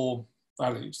of 4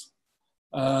 values.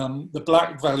 The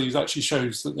black values actually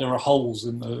shows that there are holes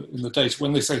in the data.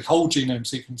 When they say whole genome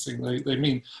sequencing, they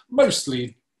mean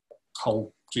mostly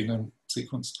whole genome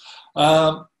sequence.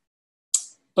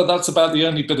 But that's about the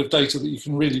only bit of data that you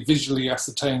can really visually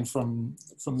ascertain from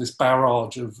this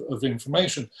barrage of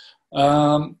information.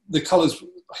 The colours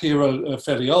here are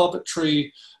fairly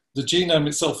arbitrary. The genome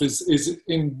itself is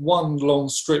in one long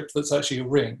strip that's actually a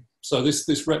ring. So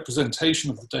this representation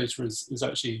of the data is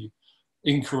actually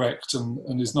incorrect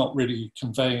and is not really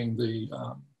conveying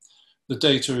the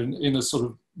data in a sort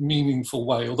of meaningful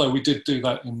way, although we did do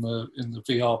that in the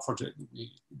VR project that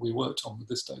we worked on with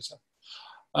this data.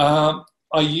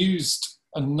 I used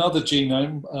another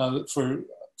genome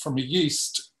from a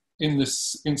yeast in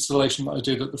this installation that I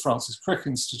did at the Francis Crick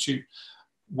Institute,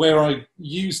 where I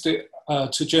used it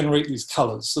to generate these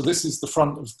colours. So this is the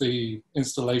front of the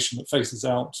installation that faces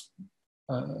out,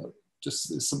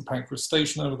 just St Pancras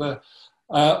Station over there.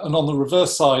 And on the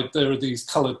reverse side, there are these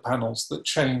coloured panels that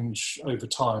change over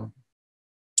time.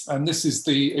 And this is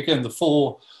again, the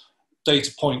 4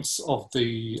 data points of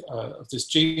this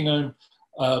genome,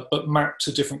 but mapped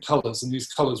to different colours. And these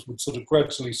colours would sort of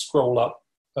gradually scroll up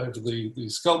over the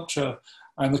sculpture,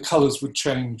 and the colours would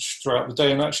change throughout the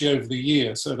day and actually over the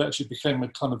year. So it actually became a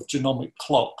kind of genomic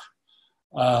clock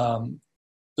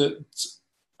that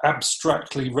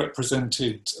abstractly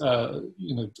represented,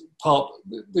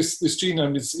 this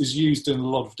genome is used in a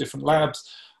lot of different labs.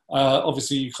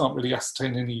 Obviously, you can't really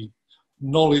ascertain any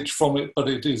knowledge from it, but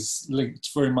it is linked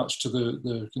very much to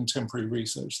the contemporary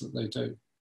research that they do.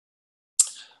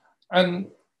 And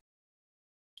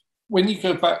when you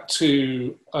go back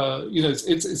to,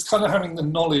 it's kind of having the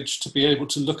knowledge to be able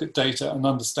to look at data and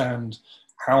understand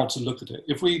how to look at it.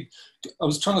 I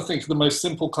was trying to think of the most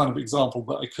simple kind of example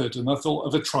that I could, and I thought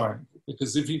of a triangle,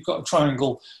 because if you've got a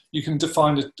triangle, you can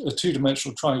define a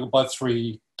 2-dimensional triangle by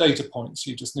 3 data points.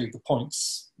 You just need the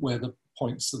points where the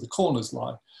points of the corners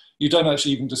lie. You don't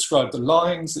actually even describe the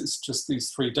lines, it's just these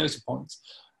 3 data points.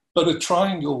 But a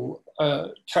triangle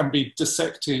can be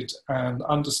dissected and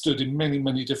understood in many,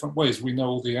 many different ways. We know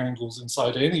all the angles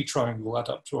inside any triangle add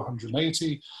up to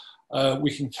 180.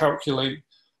 We can calculate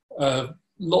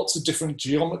lots of different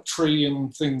geometry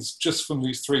and things just from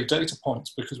these 3 data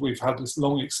points, because we've had this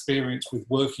long experience with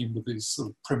working with these sort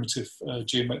of primitive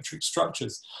geometric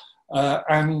structures.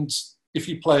 And if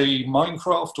you play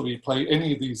Minecraft or you play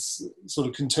any of these sort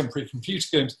of contemporary computer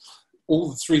games, all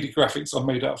the 3D graphics are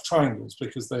made out of triangles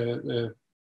because they're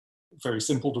very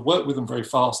simple to work with and very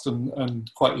fast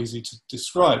and quite easy to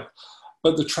describe.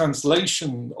 But the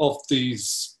translation of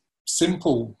these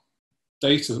simple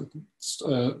data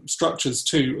structures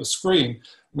to a screen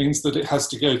means that it has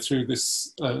to go through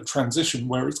this transition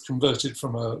where it's converted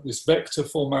from this vector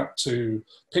format to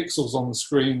pixels on the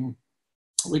screen,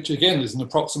 which again is an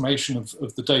approximation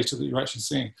of the data that you're actually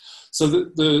seeing. So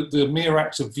the mere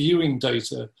act of viewing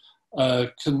data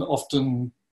can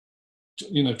often,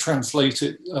 translate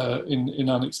it in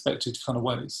unexpected kind of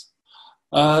ways.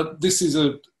 This is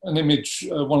an image,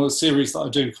 one of the series that I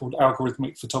do called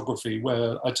algorithmic photography,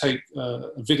 where I take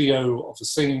a video of a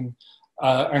scene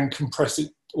and compress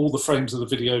it, all the frames of the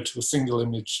video, to a single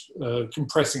image,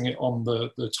 compressing it on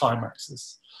the time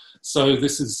axis. So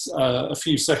this is a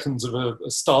few seconds of a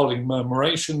starling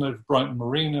murmuration over Brighton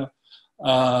Marina.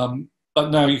 But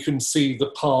now you can see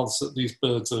the paths that these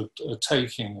birds are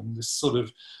taking, and this sort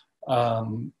of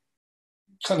kind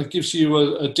of gives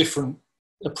you a different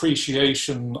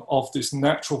appreciation of this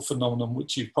natural phenomenon,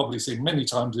 which you've probably seen many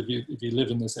times if you live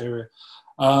in this area.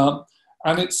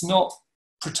 And it's not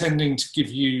pretending to give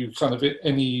you kind of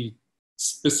any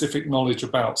specific knowledge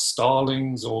about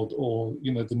starlings or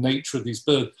you know, the nature of these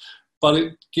birds, but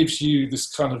it gives you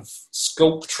this kind of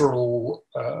sculptural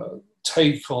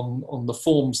take on the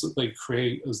forms that they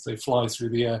create as they fly through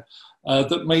the air,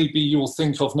 that maybe you'll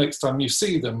think of next time you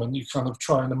see them, and you kind of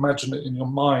try and imagine it in your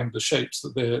mind, the shapes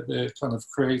that they're kind of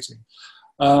creating.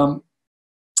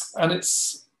 And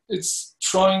it's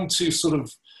trying to sort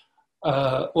of,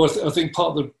 or I think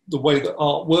part of the way that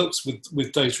art works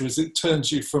with data is it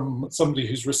turns you from somebody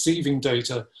who's receiving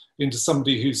data into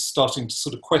somebody who's starting to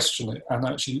sort of question it and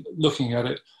actually looking at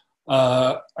it,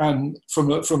 and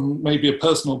from maybe a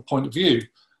personal point of view.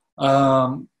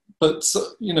 But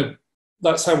you know,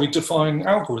 that's how we define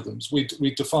algorithms.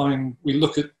 We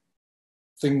look at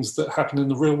things that happen in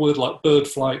the real world, like bird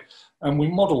flight, and we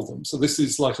model them. So this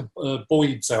is like a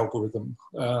Boyd's algorithm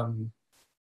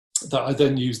that I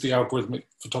then use the algorithmic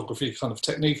photography kind of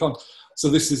technique on. So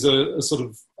this is a sort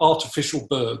of artificial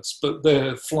birds, but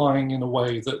they're flying in a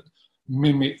way that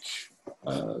mimic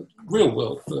real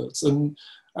world birds. And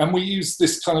we use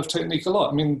this kind of technique a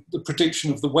lot. I mean, the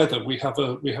prediction of the weather, we have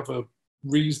a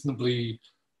reasonably,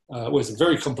 well, it's a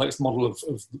very complex model of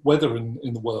weather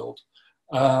in the world.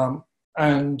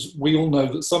 And we all know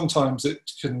that sometimes it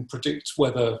can predict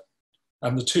weather,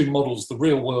 and the two models, the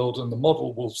real world and the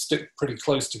model, will stick pretty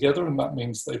close together, and that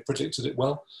means they predicted it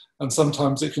well. And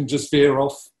sometimes it can just veer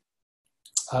off,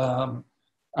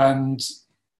 and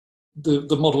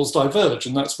the models diverge,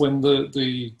 and that's when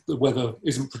the weather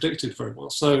isn't predicted very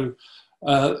well. So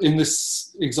in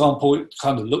this example, it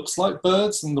kind of looks like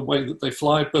birds in the way that they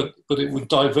fly, but it would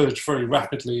diverge very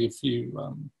rapidly if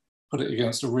you put it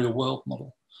against a real world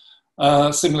model.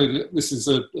 Similarly, this is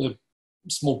a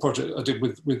small project I did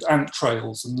with ant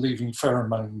trails and leaving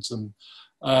pheromones, and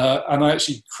I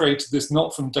actually created this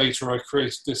not from data. I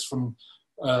created this from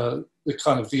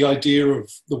the idea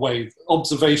of the way,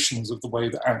 observations of the way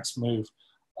that ants move,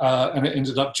 and it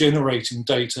ended up generating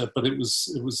data, but it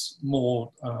was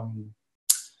more from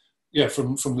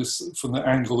the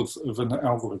angle of an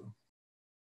algorithm.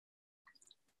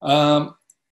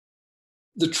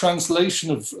 The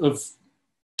translation of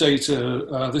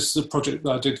data, this is a project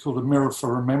that I did called A Mirror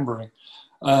for Remembering,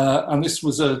 and this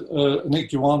was an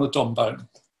iguanodon bone,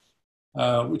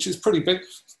 which is pretty big,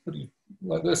 pretty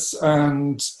like this,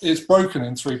 and it's broken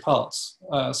in 3 parts.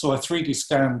 So I 3D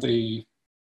scanned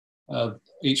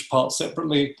each part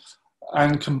separately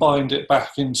and combined it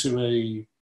back into a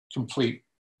complete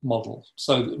model.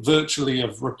 So virtually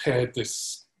I've repaired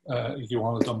this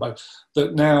iguanodon bone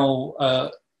that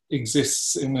now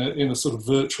exists in a sort of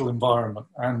virtual environment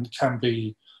and can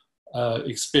be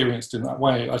experienced in that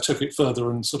way. I took it further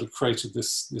and sort of created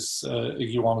this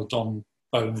iguanodon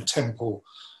bone temple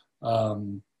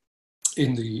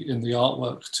in the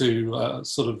artwork to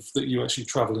sort of that you actually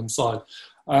travel inside,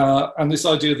 and this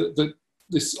idea that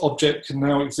this object can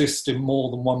now exist in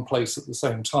more than one place at the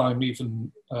same time,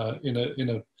 even in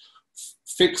a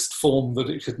fixed form that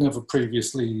it could never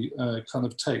previously kind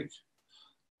of take.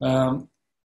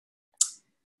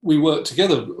 We work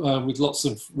together with lots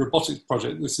of robotics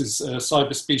projects. This is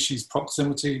cyberspecies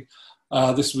proximity.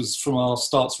 This was from our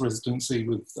STARTS residency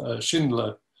with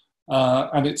Schindler,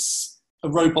 and it's a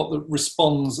robot that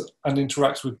responds and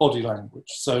interacts with body language.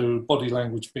 So body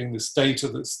language being this data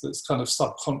that's kind of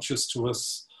subconscious to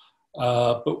us,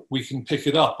 but we can pick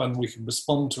it up and we can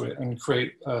respond to it and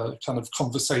create a kind of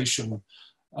conversation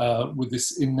with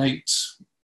this innate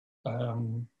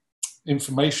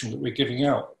information that we're giving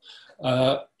out.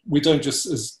 We don't just,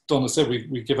 as Donna said,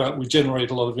 we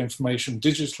generate a lot of information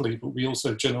digitally, but we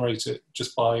also generate it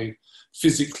just by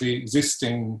physically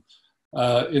existing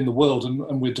in the world,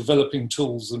 and we're developing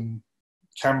tools and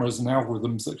cameras and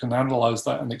algorithms that can analyze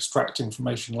that and extract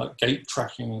information like gait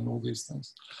tracking and all these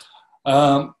things.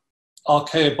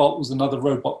 Archaeabot was another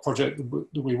robot project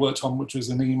that we worked on, which was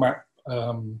an EMAP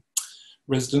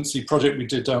residency project we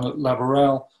did down at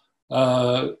Laboral.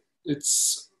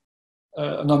 It's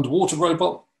an underwater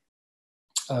robot.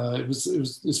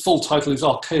 Its full title is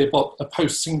Archaeabot, a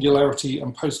post-singularity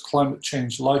and post-climate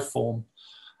change life form.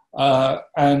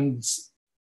 And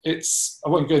I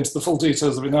won't go into the full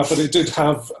details of it now, but it did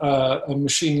have a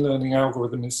machine learning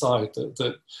algorithm inside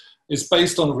that is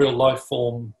based on a real life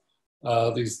form.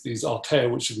 These archaea,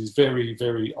 which are these very,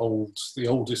 very old, the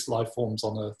oldest life forms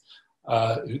on Earth.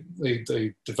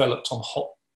 They developed on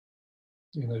hot,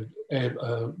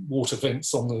 water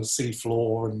vents on the sea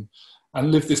floor and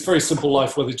live this very simple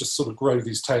life where they just sort of grow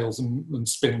these tails and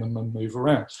spin them and move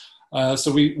around.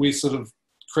 So we sort of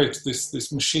created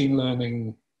this machine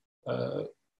learning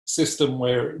system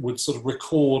where it would sort of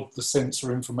record the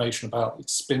sensor information about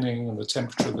its spinning and the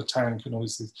temperature of the tank and all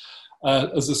these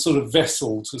as a sort of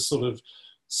vessel to sort of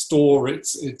store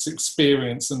its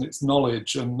experience and its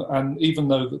knowledge. And even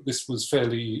though that this was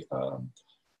fairly,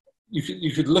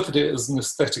 you could look at it as an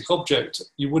aesthetic object,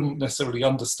 you wouldn't necessarily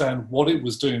understand what it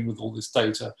was doing with all this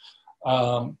data.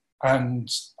 And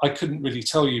I couldn't really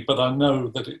tell you, but I know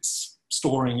that it's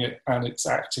storing it and it's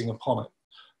acting upon it.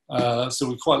 So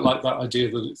we quite like that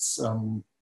idea that it's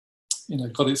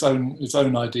got its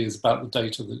own ideas about the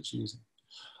data that it's using.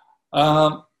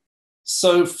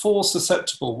 So for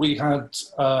Susceptible, we had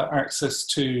access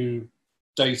to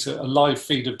data, a live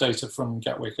feed of data from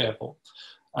Gatwick Airport.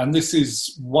 And this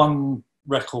is one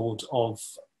record of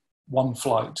one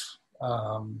flight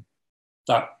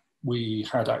that we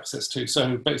had access to.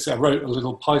 So basically I wrote a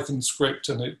little Python script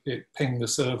and it pinged the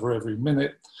server every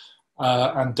minute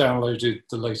and downloaded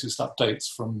the latest updates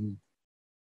from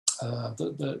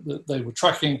that they were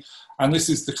tracking. And this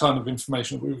is the kind of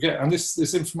information that we would get. And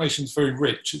this information is very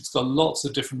rich. It's got lots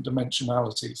of different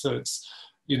dimensionality. So it's,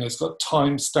 it's got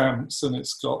timestamps and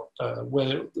it's got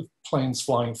where the plane's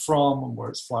flying from and where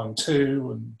it's flying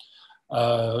to and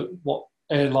what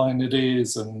airline it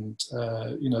is and,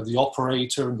 the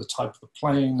operator and the type of the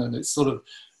plane. And it's sort of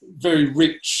very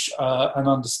rich and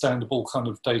understandable kind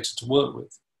of data to work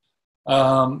with.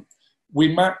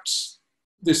 We mapped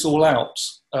this all out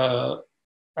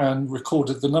and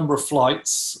recorded the number of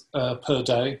flights per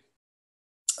day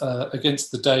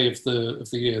against the day of the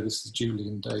year. This is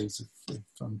Julian days, if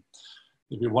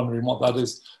you're wondering what that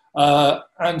is.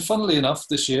 And funnily enough,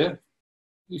 this year,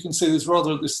 you can see there's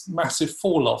rather this massive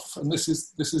fall off, and this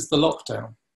is the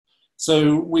lockdown.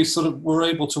 So we sort of were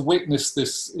able to witness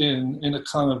this in a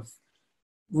kind of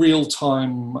real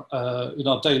time in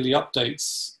our daily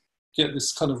updates, get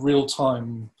this kind of real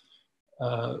time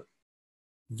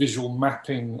visual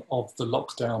mapping of the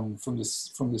lockdown from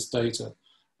this data.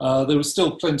 There was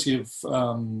still plenty of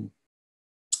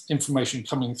information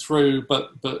coming through,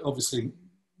 but obviously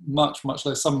much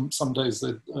less. Some days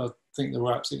I think there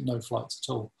were absolutely no flights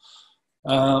at all.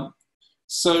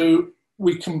 So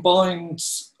we combined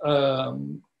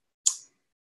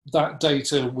that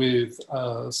data with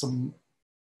some.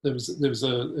 There was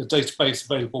a database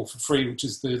available for free, which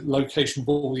is the location of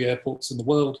all the airports in the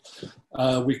world.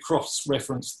 We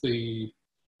cross-referenced the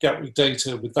Gatwick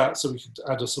data with that, so we could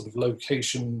add a sort of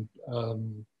location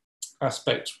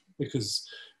aspect because,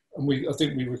 I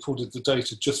think we recorded the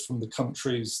data just from the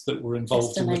countries that were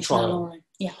involved in the trial.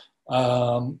 Yeah.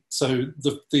 So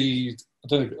I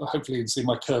don't know, hopefully you can see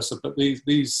my cursor, but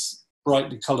these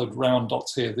brightly coloured round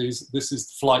dots here, this is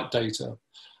the flight data.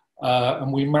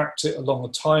 And we mapped it along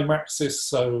a time axis,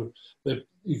 so that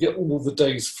you get all the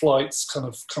day's flights kind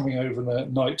of coming over, and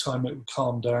at night time it would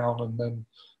calm down, and then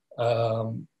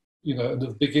at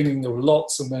the beginning there were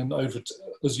lots, and then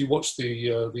as you watch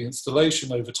the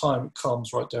installation over time, it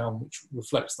calms right down, which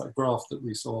reflects that graph that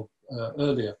we saw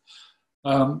earlier.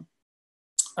 And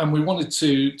we wanted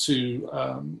to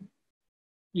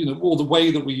all the way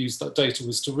that we used that data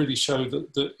was to really show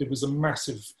that it was a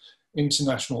massive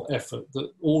international effort, that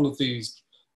all of these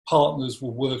partners were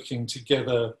working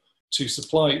together to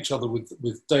supply each other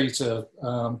with data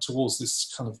towards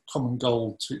this kind of common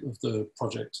goal of the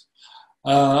project.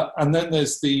 And then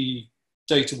there's the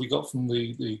data we got from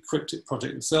the Cryptic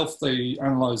project itself. They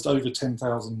analysed over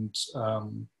 10,000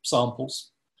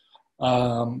 samples.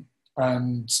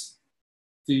 And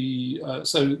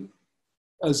so,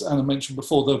 as Anna mentioned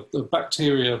before, the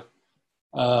bacteria,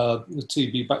 the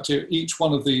TB bacteria, each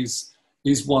one of these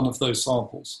is one of those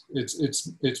samples.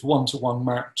 It's one-to-one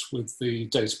mapped with the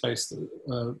database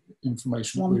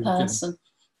information. One person.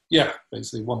 Yeah,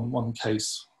 basically one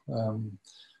case.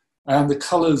 And the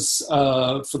colours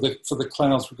for the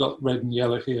clouds, we've got red and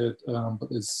yellow here, but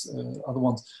there's other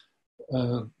ones.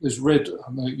 There's red.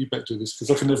 I know you better do this because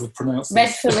I can never pronounce this.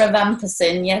 Red for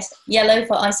rivampicin, yes. Yellow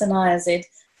for isoniazid.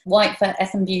 White for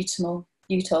ethenbutyl,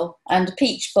 and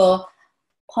peach for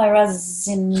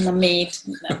pyrazinamide.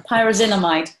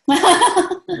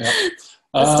 Yeah.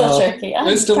 It's still tricky.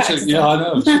 It's still tricky. Yeah, I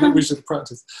know. We should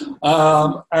practice.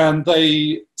 And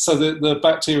the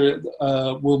bacteria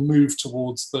will move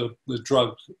towards the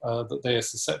drug that they are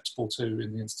susceptible to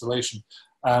in the installation.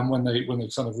 And when they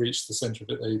kind of reach the centre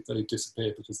of it, they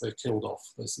disappear because they're killed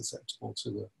off. They're susceptible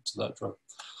to that drug.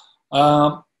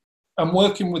 And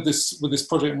working with this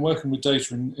project and working with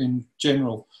data in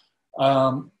general,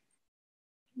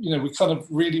 we kind of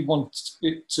really want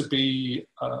it to be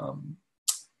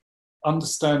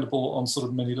understandable on sort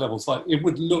of many levels. Like, it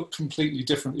would look completely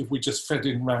different if we just fed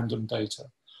in random data.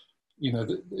 you know,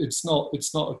 it's not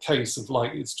a case of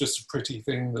like, it's just a pretty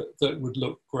thing that would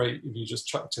look great if you just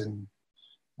chucked in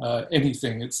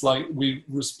anything. It's like we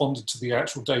responded to the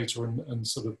actual data and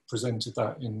sort of presented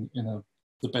that in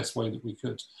the best way that we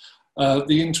could.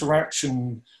 The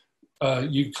interaction,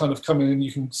 you kind of come in and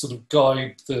you can sort of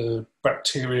guide the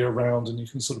bacteria around and you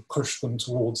can sort of push them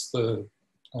towards the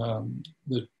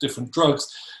different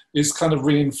drugs, is kind of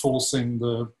reinforcing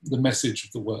the message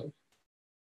of the work.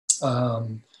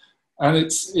 And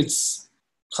it's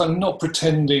kind of not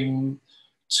pretending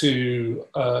to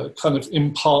kind of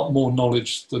impart more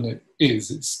knowledge than it is.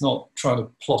 It's not trying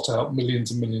to plot out millions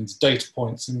and millions of data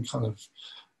points and kind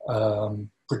of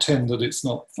pretend that it's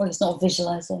not... Well, it's not a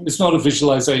visualization. It's not a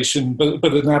visualization, but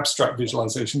an abstract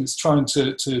visualization. It's trying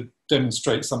to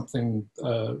demonstrate something,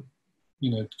 you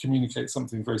know, communicate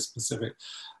something very specific.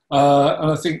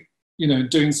 And I think, you know,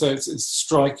 doing so, it's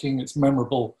striking, it's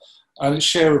memorable, and it's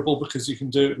shareable because you can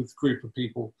do it with a group of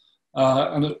people.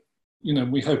 And, you know,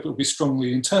 we hope it will be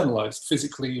strongly internalized,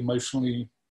 physically, emotionally,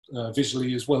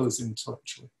 visually, as well as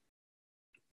intellectually.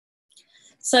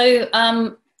 So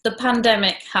the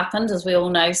pandemic happened, as we all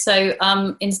know. So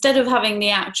instead of having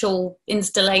the actual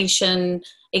installation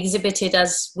exhibited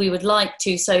as we would like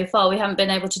to so far, we haven't been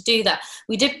able to do that.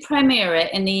 We did premiere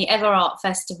it in the Ever Art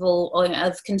Festival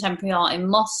of Contemporary Art in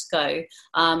Moscow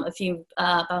about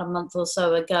a month or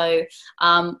so ago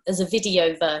as a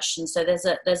video version. So there's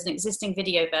an existing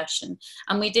video version,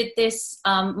 and we did this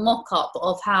mock-up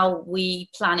of how we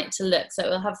plan it to look. So it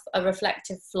will have a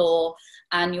reflective floor,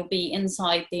 and you'll be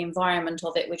inside the environment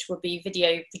of it, which will be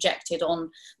video projected on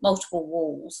multiple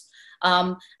walls.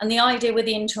 And the idea with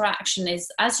the interaction is,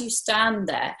 as you stand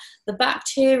there, the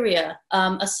bacteria,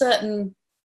 a certain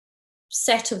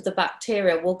set of the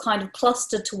bacteria will kind of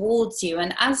cluster towards you.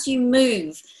 And as you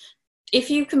move,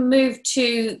 if you can move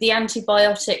to the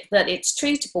antibiotic that it's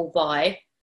treatable by,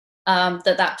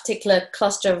 that particular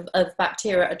cluster of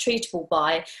bacteria are treatable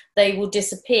by, they will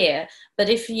disappear. But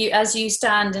if you, as you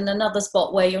stand in another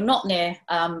spot where you're not near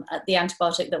the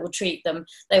antibiotic that will treat them,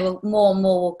 they will more and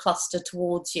more cluster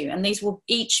towards you. And these will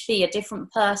each be a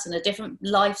different person, a different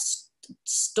life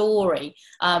story,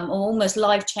 or almost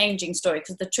life-changing story,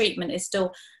 because the treatment is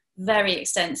still very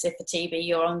extensive for TB.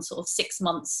 You're on sort of 6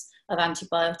 months of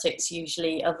antibiotics,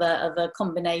 usually of a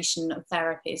combination of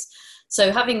therapies.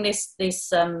 So having this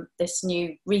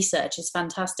new research is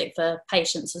fantastic for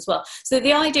patients as well. So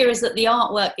the idea is that the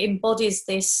artwork embodies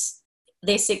this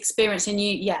experience, and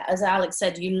you, yeah, as Alex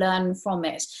said, you learn from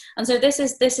it. And so this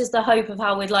is the hope of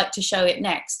how we'd like to show it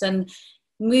next. And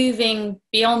moving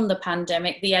beyond the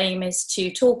pandemic, the aim is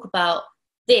to talk about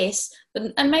this,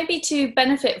 and maybe to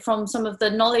benefit from some of the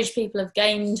knowledge people have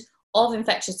gained of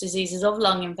infectious diseases, of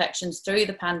lung infections through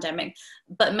the pandemic,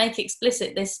 but make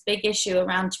explicit this big issue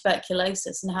around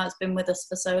tuberculosis and how it's been with us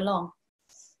for so long.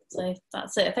 So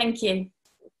that's it. Thank you.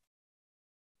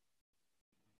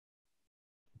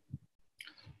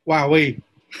 Wowee.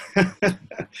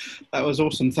 That was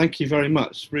awesome. Thank you very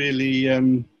much. Really,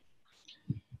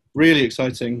 really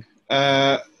exciting.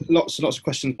 Lots and lots of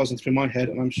questions buzzing through my head,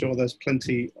 and I'm sure there's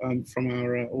plenty from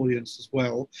our audience as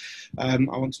well. I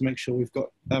want to make sure we've got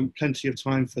plenty of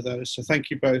time for those. So thank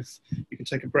you both. You can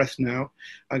take a breath now.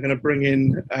 I'm going to bring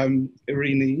in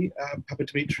Irini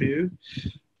Papadimitriou.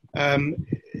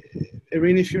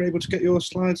 Irini, if you're able to get your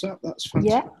slides up, that's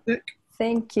fantastic. Yeah,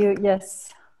 thank you.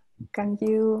 Yes. Can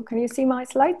you see my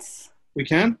slides? We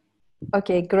can.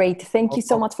 Okay, great. Thank you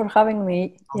so much for having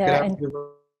me.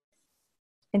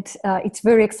 It's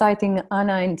very exciting,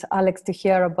 Anna and Alex, to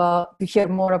hear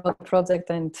more about the project,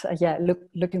 and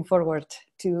looking forward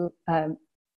to the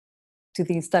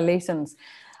installations.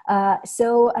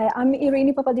 So I'm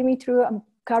Irini Papadimitriou. I'm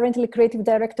currently creative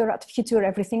director at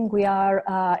FutureEverything. We are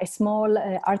a small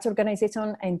arts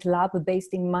organization and lab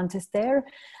based in Manchester,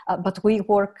 but we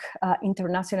work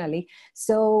internationally.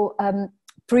 So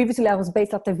previously, I was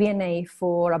based at the V&A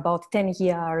for about 10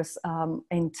 years,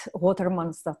 and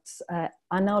Watermans that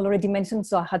Anna already mentioned.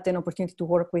 So I had an opportunity to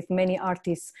work with many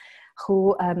artists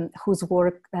whose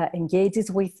work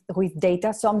engages with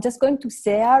data. So I'm just going to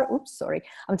share.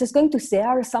 I'm just going to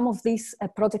share some of these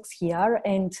projects here,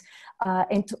 and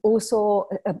also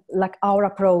like our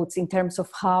approach in terms of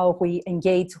how we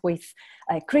engage with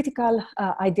critical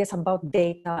ideas about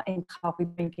data and how we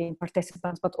bring in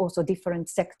participants, but also different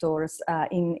sectors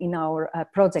in our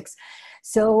projects.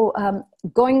 So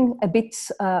going a bit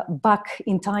back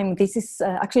in time, this is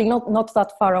actually not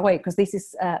that far away, because this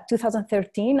is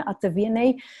 2013 at the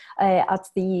V&A at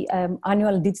the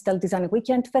annual Digital Design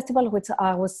Weekend Festival, which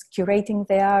I was curating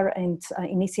there and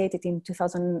initiated in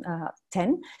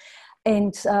 2010.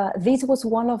 And this was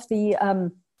one of the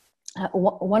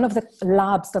one of the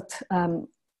labs that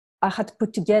I had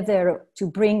put together to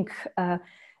bring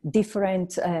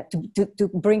different, to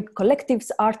bring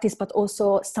collectives, artists, but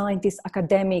also scientists,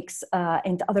 academics,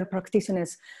 and other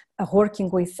practitioners working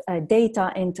with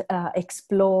data and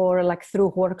explore, like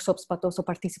through workshops, but also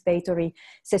participatory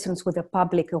sessions with the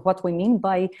public, what we mean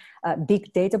by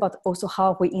big data, but also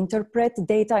how we interpret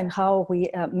data and how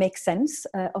we make sense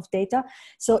of data.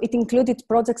 So it included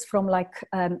projects from like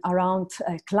around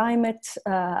climate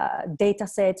data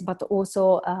sets, but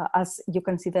also as you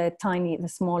can see the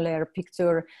smaller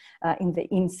picture in the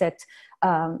inset,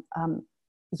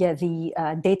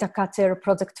 the data cutter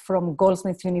project from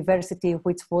Goldsmith University,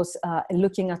 which was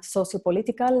looking at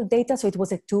socio-political data. So it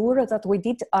was a tour that we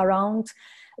did around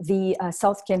the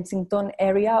South Kensington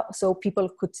area, so people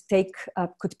could pick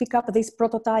up these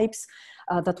prototypes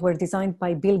that were designed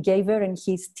by Bill Gaver and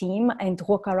his team, and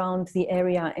walk around the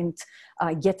area and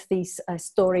get these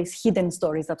stories, hidden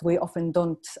stories that we often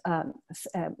don't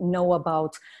know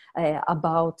about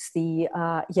the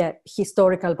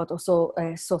historical, but also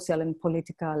social and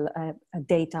political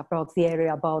data about the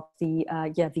area, about the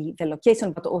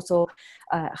location, but also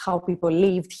how people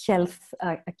lived, health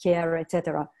care,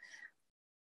 etc.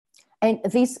 And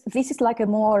this is like a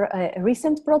more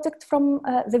recent project from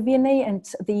the V&A, and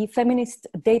the feminist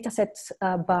dataset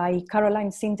by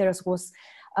Caroline Sinders was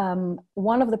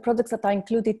one of the projects that I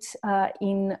included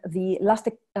in the last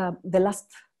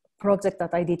project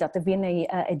that I did at the V&A,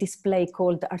 a display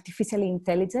called Artificially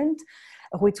Intelligent,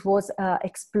 which was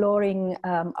exploring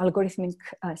algorithmic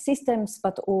systems,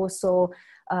 but also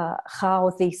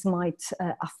how this might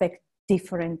affect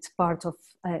different parts of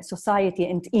society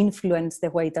and influence the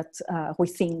way that we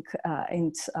think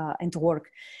and work.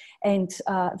 And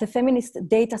the feminist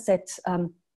dataset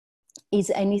is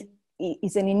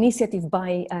an initiative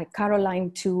by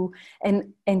Caroline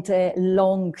and a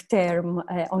long-term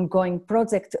ongoing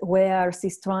project where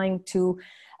she's trying to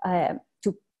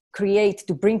create,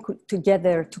 to bring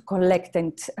together, to collect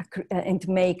and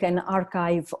make an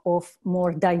archive of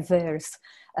more diverse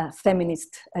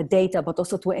feminist data, but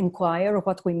also to inquire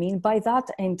what we mean by that,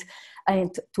 and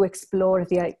to explore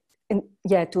the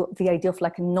idea of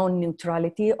like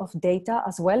non-neutrality of data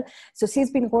as well. So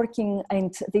she's been working,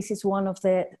 and this is one of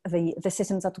the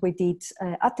sessions that we did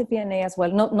at the V&A as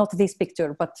well, not this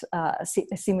picture, but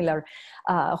similar,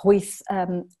 with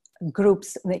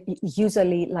groups,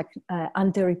 usually like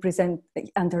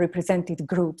underrepresented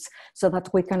groups, so that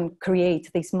we can create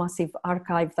this massive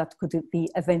archive that could be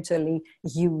eventually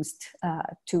used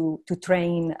to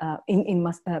train in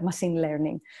machine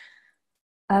learning.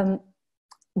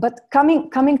 But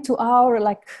coming to our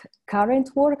like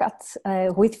current work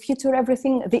with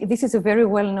FutureEverything, this is a very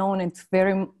well-known and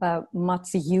very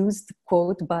much used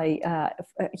quote by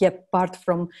part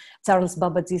from Charles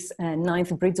Babbage's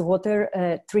Ninth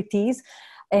Bridgewater Treatise.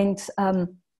 And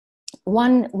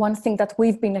one thing that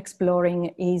we've been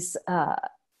exploring is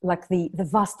like the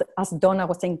vast, as Donna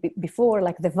was saying before,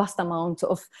 like the vast amount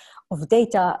of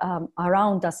data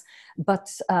around us, but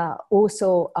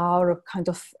also our kind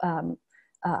of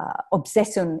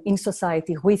obsession in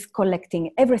society with collecting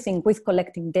everything, with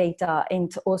collecting data,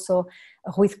 and also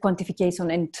with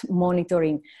quantification and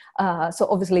monitoring. So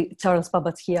obviously Charles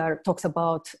Babbage here talks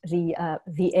about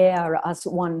the air as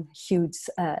one huge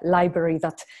library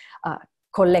that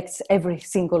collects every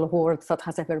single word that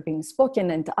has ever been spoken,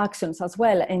 and actions as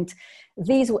well. And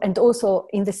these, and also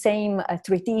in the same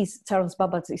treatise, Charles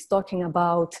Babbage is talking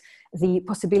about the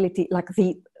possibility, like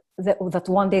that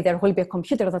one day there will be a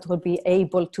computer that will be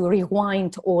able to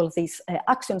rewind all these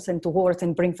actions and words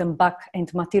and bring them back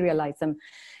and materialize them.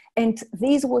 And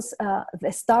this was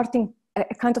the starting,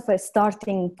 kind of a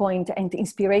starting point and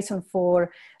inspiration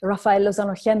for Raphael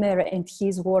Lozano-Hemmer and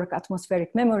his work,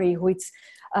 Atmospheric Memory, which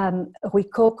we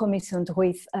co-commissioned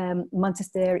with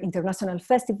Manchester International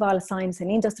Festival, Science and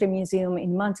Industry Museum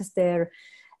in Manchester,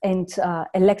 and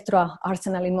Electra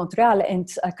Arsenal in Montreal, and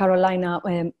Carolina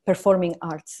Performing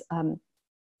Arts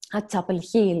at Chapel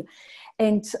Hill.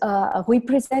 And we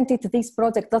presented this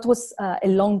project. That was a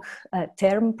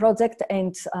long-term project,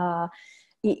 and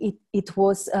it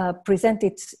was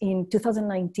presented in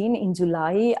 2019 in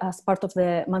July as part of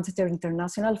the Manchester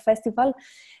International Festival.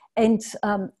 And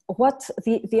what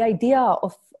the idea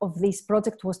of this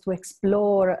project was to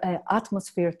explore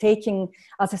atmosphere, taking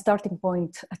as a starting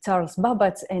point Charles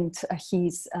Babbage and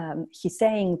his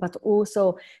saying, but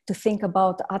also to think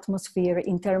about atmosphere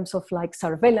in terms of like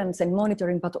surveillance and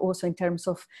monitoring, but also in terms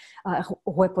of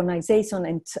weaponization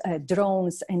and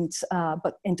drones, and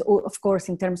of course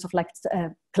in terms of like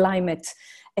climate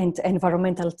and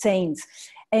environmental change.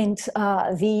 And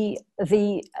the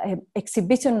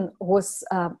exhibition was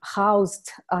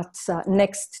housed at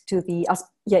next to the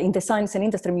in the Science and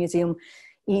Industry Museum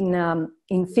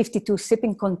in 52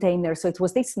 shipping containers. So it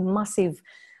was this massive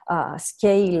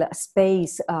scale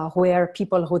space where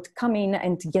people would come in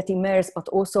and get immersed, but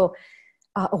also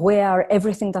where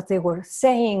everything that they were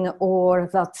saying, or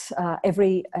that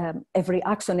every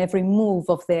action, every move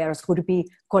of theirs would be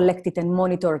collected and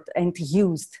monitored and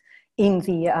used in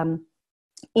the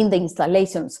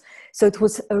installations. So it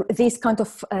was this kind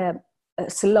of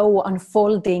slow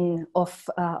unfolding of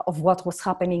what was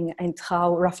happening, and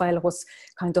how Raphael was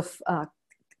kind of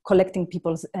collecting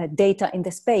people's data in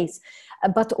the space.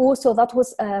 But also that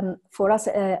was for us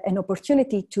an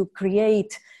opportunity to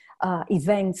create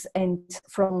events and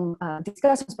from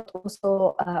discussions, but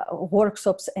also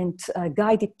workshops and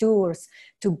guided tours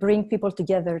to bring people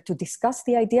together to discuss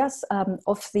the ideas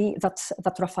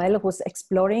that Raphael was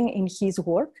exploring in his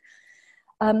work.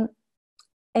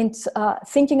 And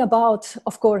thinking about,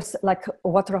 of course, like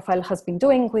what Raphael has been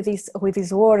doing with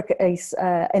his work is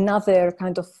another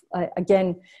kind of,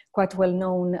 again, quite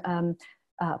well-known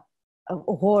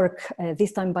work,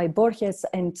 this time by Borges,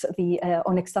 and the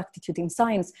on exactitude in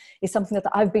science, is something that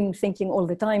I've been thinking all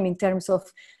the time in terms of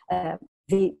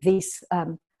this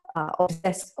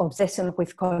obsession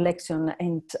with collection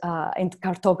and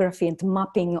cartography and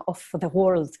mapping of the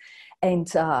world and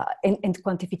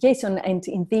quantification. And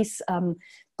in this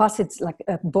passage, like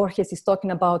Borges is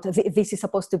talking about, this is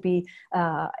supposed to be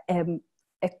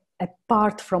a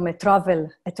part from a travel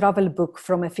book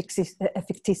from a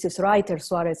fictitious writer,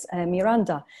 Suarez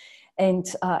Miranda. And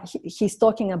he's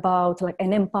talking about like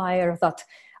an empire that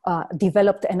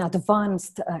developed an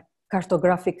advanced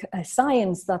cartographic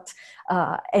science that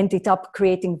ended up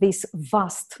creating this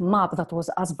vast map that was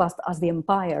as vast as the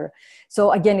empire.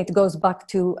 So again, it goes back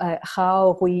to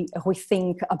how we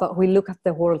think about, we look at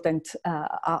the world, and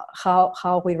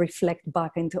how we reflect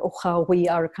back, and how we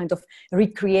are kind of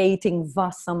recreating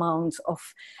vast amounts of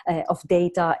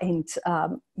data and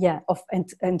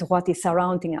and what is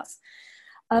surrounding us.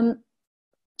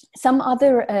 Some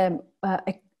other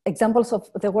examples of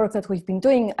the work that we've been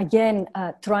doing, again,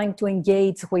 trying to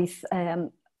engage with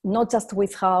not just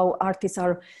with how artists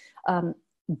are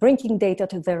bringing data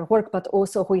to their work, but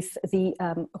also with the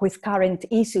with current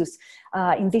issues.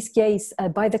 In this case,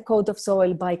 By the Code of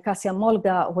Soil by Kasia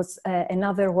Molga was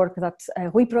another work that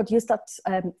we produced at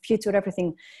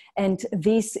FutureEverything, and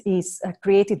this is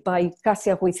created by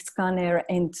Kasia with Scanner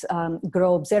and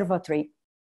Grow Observatory.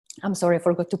 I'm sorry, I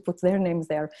forgot to put their names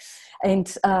there. And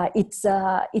it's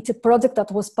a project that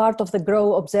was part of the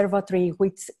Grow Observatory,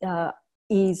 which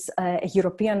is a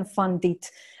European funded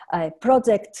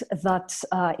project that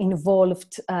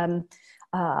involved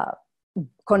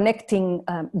connecting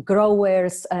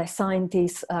growers,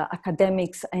 scientists,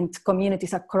 academics, and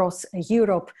communities across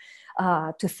Europe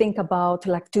to think about,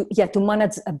 like, to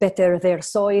manage better their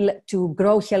soil, to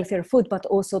grow healthier food, but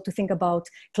also to think about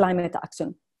climate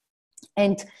action.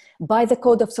 And By the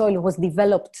Code of Soil was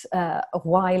developed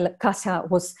while Kasia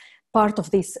was part of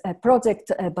this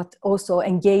project, but also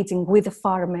engaging with the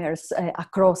farmers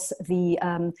across the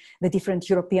different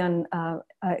European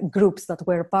groups that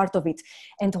were part of it.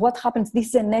 And what happens, this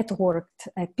is a networked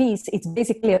piece. It's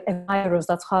basically a virus,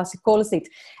 that's how she calls it.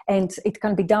 And it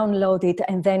can be downloaded,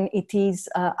 and then it is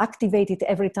activated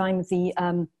every time the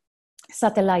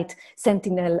satellite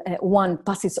Sentinel-1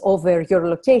 passes over your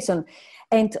location.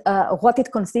 And what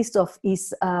it consists of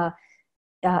is the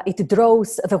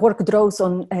work draws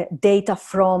on data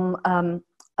from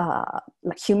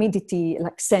like humidity,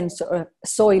 like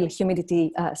soil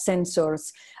humidity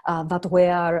sensors that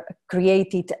were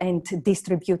created and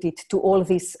distributed to all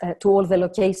the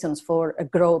locations for a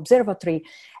Grow Observatory.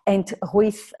 And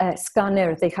with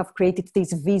Scanner, they have created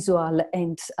this visual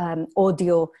and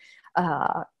audio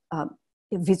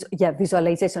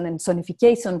visualization and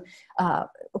sonification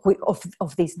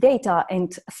of this data,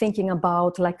 and thinking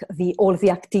about like all the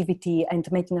activity,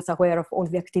 and making us aware of all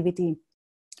the activity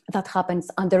that happens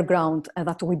underground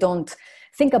that we don't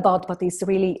think about, but is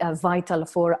really vital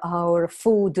for our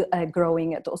food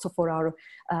growing, and also for our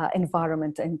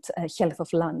environment and health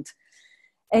of land.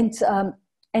 And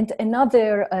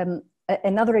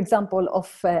another example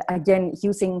of again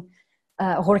using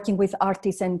working with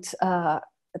artists and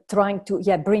trying to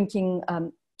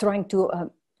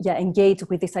engage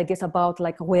with these ideas about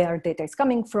like where data is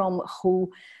coming from,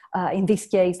 who, in this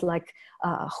case, like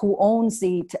who owns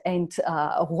it, and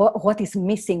what is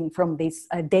missing from these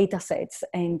data sets,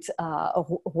 and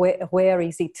where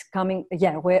is it coming?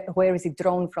 Yeah, where is it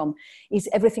drawn from? Is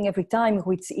Everything Every Time,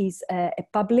 which is a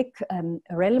public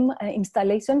realm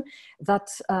installation that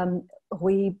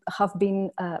we have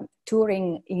been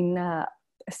touring in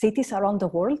cities around the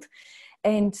world,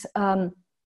 and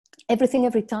Everything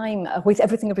Every Time, with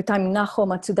Everything Every Time, Naho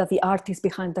Matsuda, the artist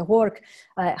behind the work,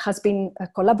 has been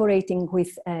collaborating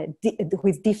with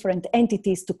different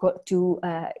entities to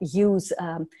use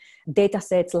data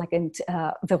sets, like, and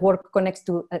the work connects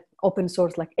to open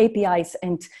source like APIs,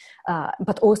 and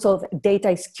but also the data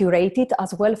is curated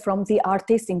as well from the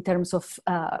artist in terms of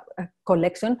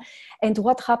collection. And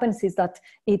what happens is that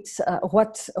it's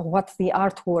what the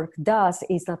artwork does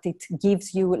is that it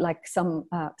gives you like some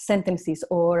sentences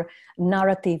or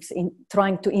narratives in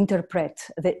trying to interpret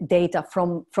the data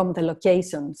from the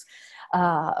locations,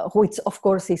 which of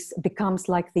course becomes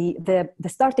like the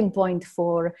starting point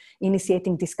for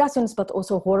initiating discussions, but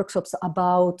also workshops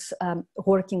about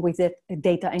working with the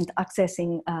data and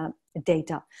accessing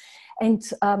data. And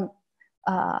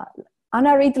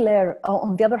Anna Riedler,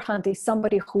 on the other hand, is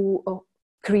somebody who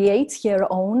creates her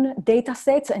own data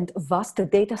sets and vast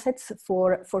data sets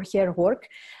for her work.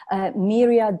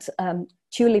 Myriad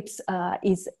Tulips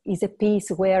is a piece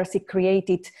where she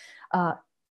created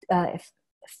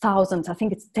thousands, I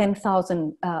think it's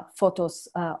 10,000 photos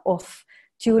of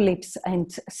tulips, and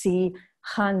she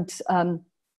hand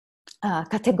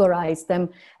categorized them,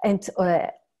 and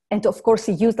of course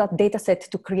she used that data set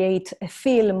to create a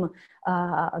film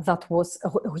that was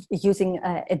using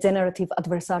a generative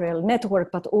adversarial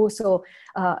network, but also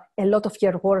a lot of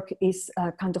your work is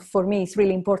kind of, for me, is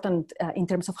really important in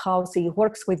terms of how she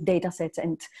works with data sets,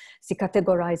 and she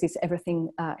categorizes everything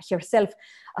herself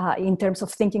in terms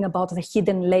of thinking about the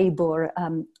hidden labor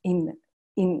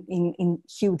in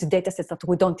huge data sets that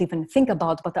we don't even think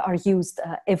about, but are used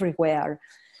everywhere.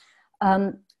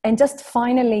 And just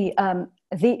finally,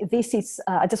 this is,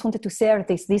 I just wanted to share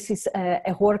this. This is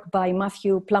a work by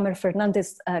Matthew Plummer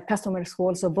Fernandez, Customers Who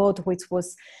Also Bought, which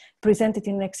was presented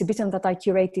in an exhibition that I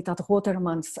curated at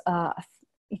Watermans.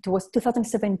 It was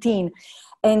 2017.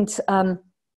 And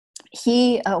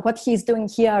what he's doing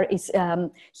here is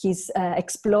he's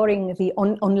exploring the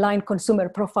online consumer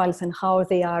profiles and how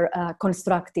they are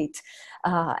constructed.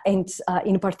 And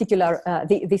in particular,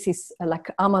 this is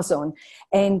like Amazon.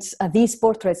 And these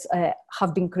portraits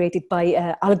have been created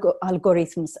by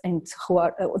algorithms, and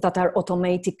that are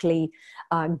automatically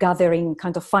gathering,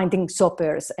 kind of finding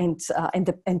shoppers and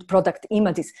product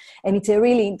images. And it's a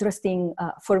really interesting,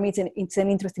 for me, it's an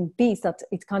interesting piece that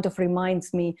it kind of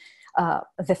reminds me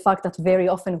the fact that very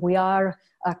often we are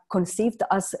conceived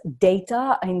as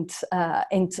data,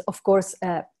 and of course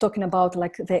talking about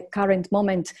like the current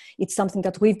moment, it's something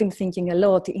that we've been thinking a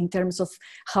lot in terms of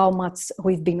how much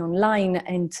we've been online,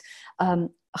 and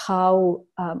how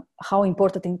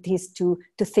important it is to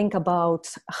think about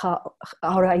how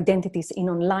our identities in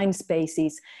online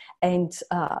spaces, and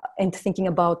thinking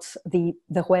about the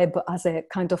web as a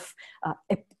kind of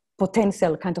a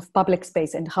potential kind of public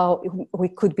space, and how we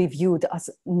could be viewed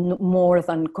as more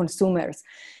than consumers.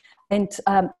 And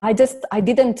I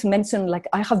didn't mention, like,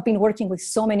 I have been working with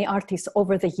so many artists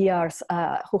over the years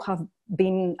who have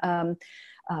been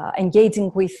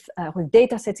engaging with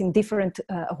data sets in different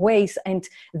ways, and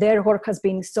their work has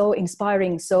been so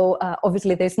inspiring. So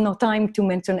obviously there's no time to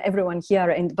mention everyone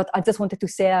here, but I just wanted to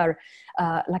share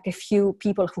like a few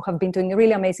people who have been doing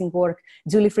really amazing work.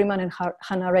 Julie Freeman and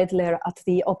Hannah Redler at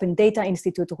the Open Data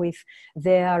Institute with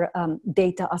their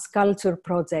Data as Culture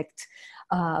project,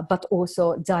 but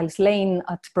also Giles Lane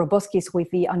at Proboscis with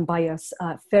the Unbiased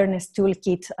Fairness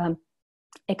Toolkit,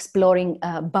 exploring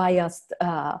biased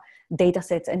data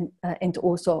sets, and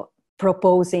also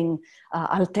proposing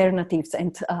alternatives,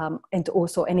 and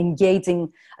also an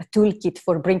engaging toolkit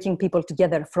for bringing people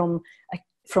together from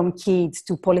kids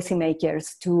to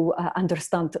policymakers to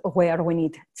understand where we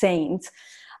need change.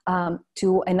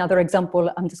 To another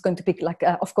example, I'm just going to pick, like,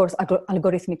 of course,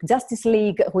 Algorithmic Justice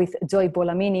League with Joy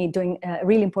Bolamini doing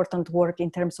really important work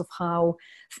in terms of how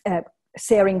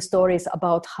sharing stories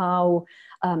about how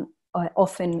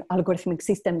often algorithmic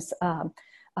systems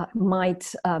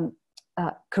might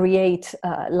create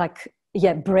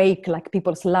break like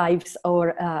people's lives,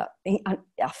 or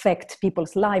affect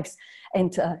people's lives.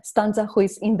 And Stanza, who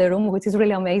is in the room, which is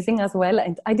really amazing as well,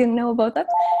 and I didn't know about that.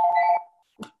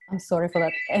 I'm sorry for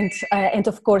that. And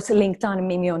of course, LinkedIn,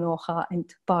 Mimi Onoja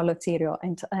and Paolo Tirio.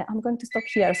 And I'm going to stop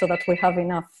here so that we have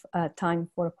enough time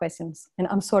for questions. And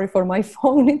I'm sorry for my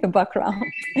phone in the background.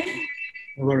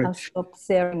 No worries. I'll stop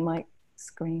sharing my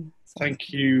screen. So. Thank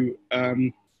you,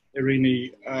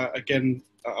 Irini. Again,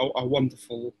 a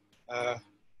wonderful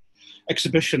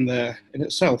exhibition there in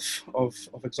itself of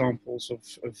examples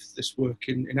of this work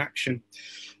in action.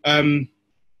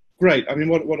 Great. I mean,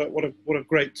 what a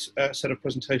great set of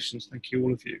presentations. Thank you,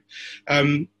 all of you.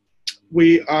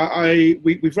 We've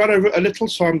run over a little,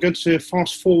 so I'm going to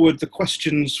fast forward the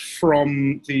questions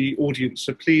from the audience.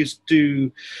 So please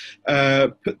do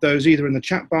put those either in the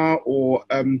chat bar or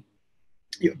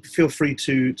feel free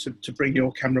to bring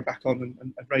your camera back on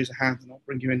and raise a hand, and I'll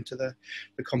bring you into the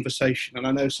conversation. And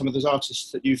I know some of those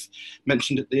artists that you've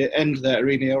mentioned at the end there,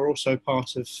 Irini, are also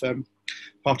part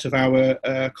of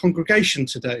our congregation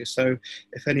today. So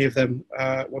if any of them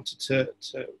wanted to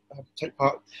take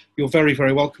part, you're very,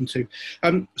 very welcome to.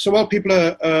 So while people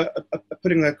are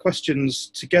putting their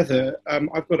questions together,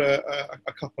 I've got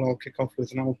a couple I'll kick off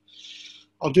with, and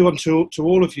I'll do one to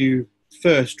all of you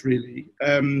first, really.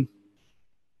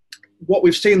 What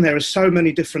we've seen there is so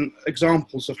many different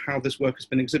examples of how this work has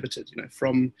been exhibited, you know,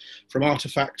 from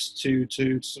artifacts to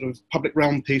sort of public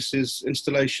realm pieces,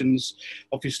 installations.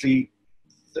 Obviously,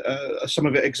 some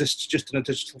of it exists just in a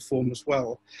digital form as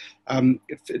well.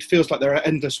 It feels like there are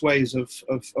endless ways of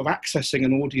accessing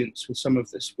an audience with some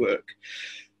of this work.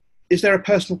 Is there a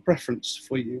personal preference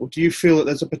for you, or do you feel that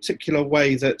there's a particular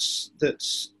way that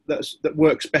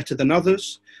works better than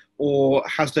others? Or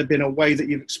has there been a way that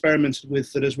you've experimented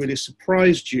with that has really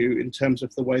surprised you in terms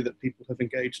of the way that people have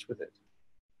engaged with it?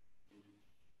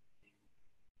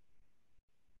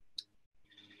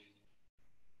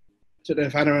 I don't know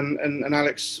if Anna and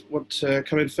Alex want to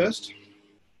come in first.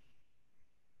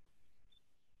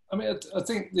 I mean, I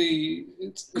think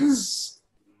it's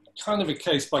kind of a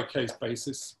case-by-case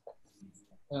basis.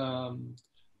 I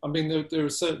mean, there are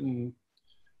certain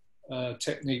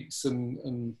techniques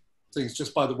and things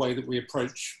just by the way that we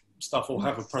approach stuff or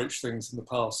have approached things in the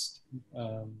past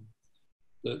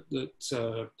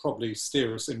that probably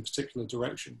steer us in particular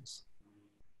directions.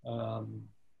 I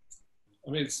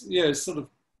mean, it sort of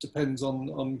depends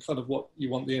on kind of what you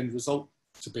want the end result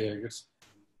to be, I guess.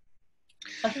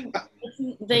 I think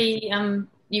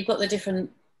you've got the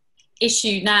different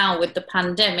issue now with the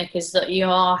pandemic is that you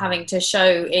are having to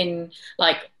show in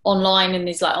like online in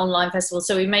these like online festivals.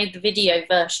 So we made the video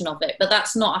version of it, but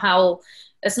that's not our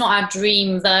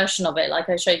dream version of it. Like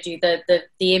I showed you the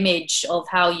image of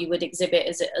how you would exhibit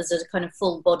as a kind of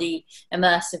full body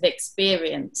immersive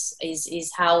experience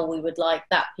is how we would like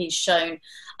that piece shown.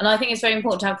 And I think it's very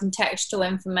important to have contextual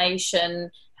information.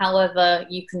 However,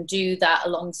 you can do that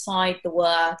alongside the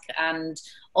work, and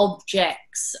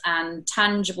objects and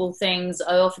tangible things.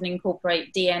 I often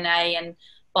incorporate DNA and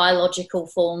biological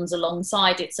forms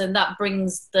alongside it, so that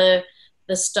brings the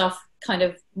stuff kind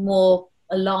of more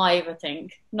alive. I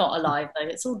think not alive though,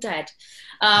 it's all dead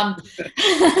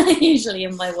usually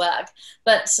in my work,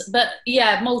 but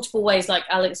yeah, multiple ways like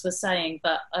Alex was saying.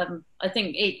 But I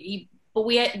think but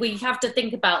we have to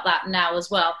think about that now as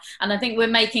well, and I think we're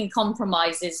making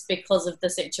compromises because of the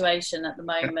situation at the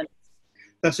moment.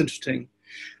 That's interesting.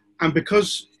 And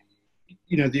because,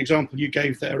 you know, the example you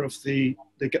gave there of the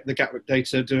Gatwick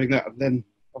data doing that and then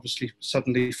obviously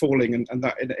suddenly falling, and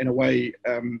that in a way,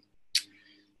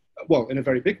 well, in a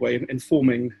very big way,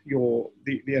 informing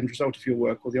the end result of your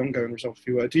work or the ongoing result of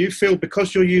your work, do you feel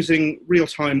because you're using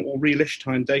real-time or real-ish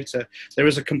time data, there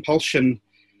is a compulsion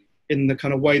in the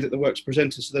kind of way that the work's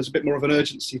presented, so there's a bit more of an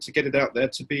urgency to get it out there,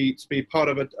 to be part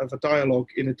of a dialogue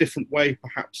in a different way,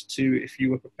 perhaps, to if you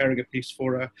were preparing a piece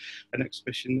for an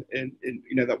exhibition in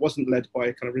you know, that wasn't led by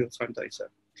kind of real-time data?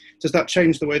 Does that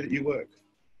change the way that you work?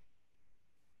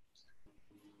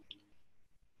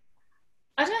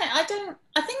 I think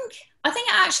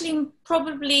it actually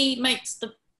probably makes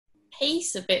the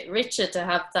piece a bit richer to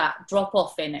have that drop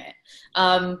off in it,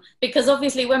 because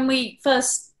obviously when we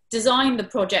first designed the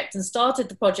project and started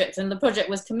the project and the project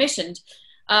was commissioned,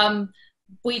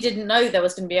 we didn't know there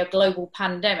was going to be a global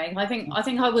pandemic. I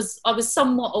think I was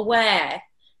somewhat aware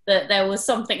that there was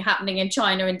something happening in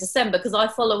China in December, because I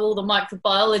follow all the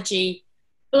microbiology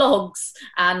blogs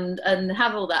and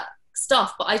have all that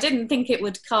stuff, but I didn't think it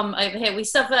would come over here. We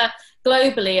suffer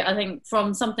globally, I think,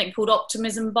 from something called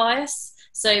optimism bias.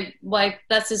 So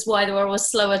that is why we're always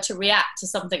slower to react to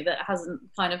something that hasn't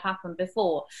kind of happened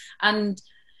before. And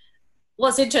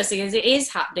what's interesting is it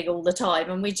is happening all the time,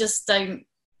 and we just don't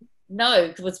know,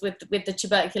 because with the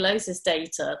tuberculosis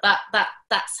data,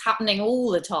 that's happening all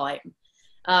the time.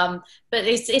 But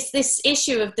it's this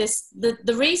issue of this,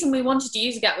 the reason we wanted to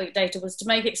use Gap Week data was to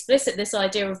make explicit this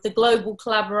idea of the global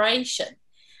collaboration.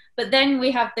 But then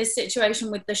we have this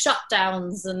situation with the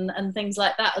shutdowns and things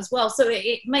like that as well. So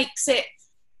it makes it,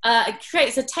 it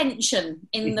creates a tension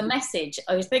in the message,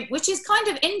 I think, which is kind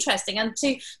of interesting. And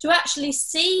to actually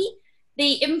see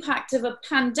the impact of a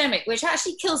pandemic, which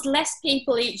actually kills less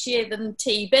people each year than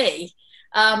TB,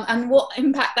 and what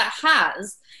impact that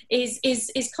has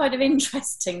is kind of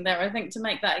interesting there, I think, to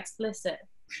make that explicit.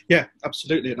 Yeah,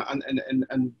 absolutely.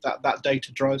 And that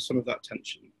data drives some of that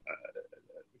tension.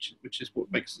 Which is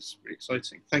what makes this really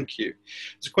exciting. Thank you.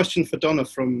 There's a question for Donna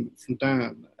from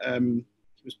Dan.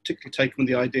 He was particularly taken with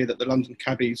the idea that the London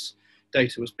Cabbies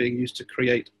data was being used to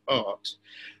create art.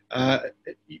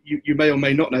 You may or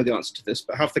may not know the answer to this,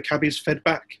 but have the cabbies fed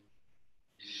back?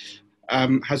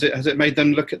 Has it made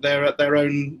them look at their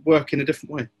own work in a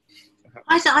different way?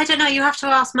 I don't know. You have to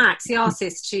ask Max, the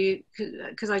artist,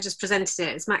 because I just presented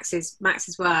it. It's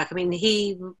Max's work. I mean,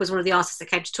 he was one of the artists that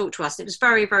came to talk to us. It was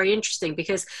very, very interesting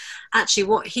because actually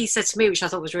what he said to me, which I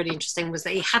thought was really interesting, was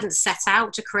that he hadn't set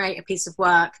out to create a piece of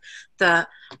work that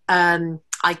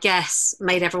I guess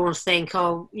made everyone think,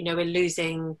 oh, you know, we're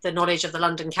losing the knowledge of the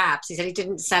London cabs. He said he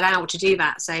didn't set out to do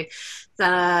that. So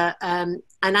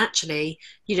and actually,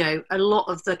 you know, a lot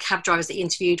of the cab drivers that he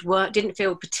interviewed didn't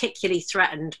feel particularly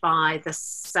threatened by the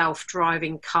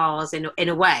self-driving cars in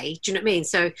a way. Do you know what I mean?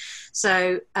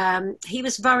 So he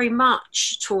was very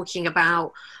much talking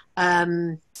about,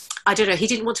 I don't know, he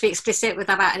didn't want to be explicit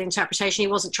about an interpretation. He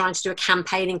wasn't trying to do a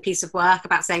campaigning piece of work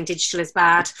about saying digital is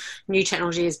bad, new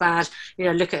technology is bad, you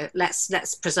know,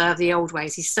 let's preserve the old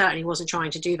ways. He certainly wasn't trying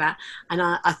to do that. And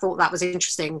I thought that was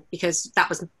interesting because that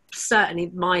was certainly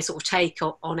my sort of take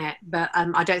on it. But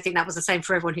I don't think that was the same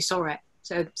for everyone who saw it.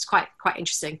 So it's quite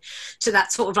interesting. So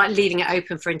that sort of like leaving it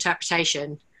open for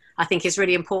interpretation, I think is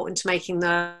really important to making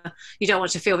you don't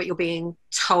want to feel that you're being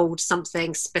told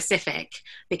something specific,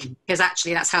 because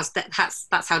actually that's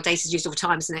how data is used all the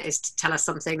time, isn't it? Is to tell us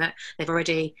something that they've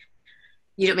already,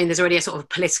 you know what I mean? There's already a sort of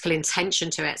political intention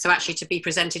to it. So actually to be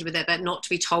presented with it, but not to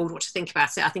be told what to think about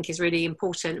it, I think is really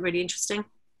important, really interesting.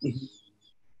 Mm-hmm.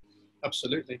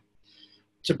 Absolutely.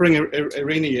 To bring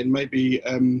Irini in, maybe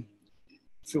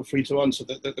feel free to answer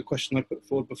the question I put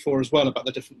forward before as well about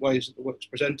the different ways that the work's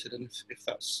presented, and if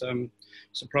that's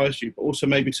surprised you, but also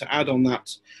maybe to add on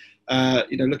that,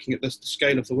 you know, looking at the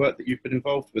scale of the work that you've been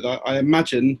involved with, I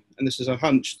imagine, and this is a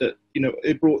hunch, that, you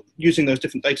know, using those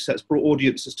different data sets brought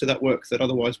audiences to that work that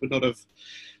otherwise would not have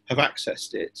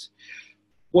accessed it.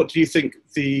 What do you think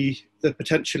the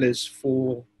potential is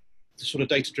for the sort of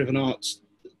data-driven arts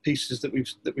pieces that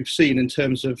we've seen in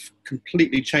terms of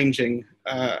completely changing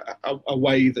a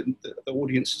way that the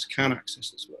audiences can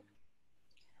access this work?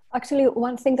 Actually,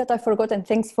 one thing that I forgot, and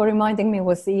thanks for reminding me,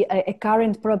 was a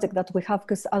current project that we have,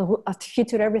 because at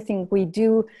FutureEverything we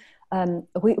do,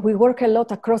 we work a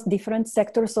lot across different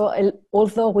sectors. So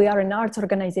although we are an arts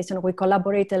organization, we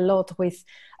collaborate a lot with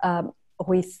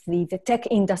the tech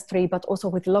industry, but also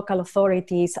with local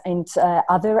authorities and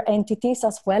other entities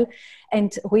as well.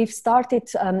 And we've started,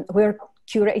 we're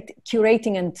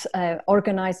curating and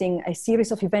organizing a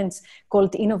series of events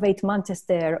called Innovate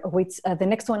Manchester, which the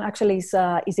next one actually is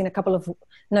in a couple of,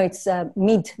 no, it's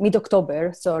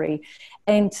mid-October, sorry.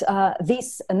 And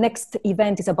this next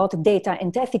event is about data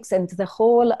and ethics, and the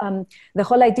whole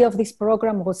idea of this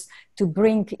program was to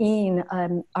bring in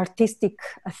artistic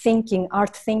thinking,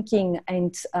 art thinking,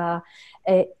 and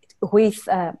with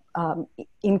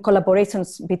in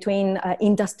collaborations between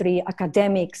industry,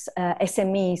 academics,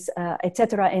 SMEs,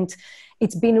 etc. And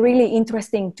it's been really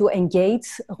interesting to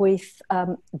engage with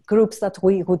groups that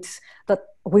we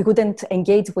wouldn't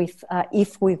engage with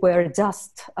if we were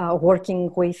just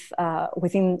working with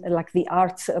within like the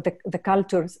arts,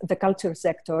 the culture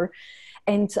sector.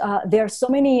 And there are so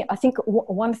many. I think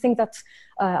one thing that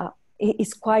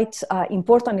is quite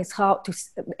important is how to,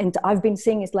 and I've been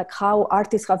seeing, is like how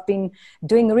artists have been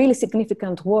doing really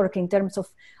significant work in terms of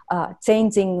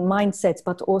changing mindsets,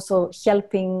 but also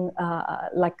helping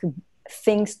like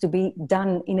things to be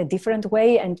done in a different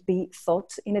way and be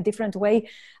thought in a different way.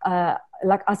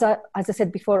 Like as I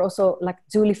said before, also like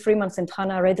Julie Freeman's and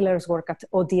Hannah Redler's work at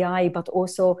ODI, but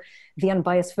also the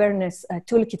Unbiased Fairness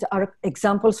Toolkit are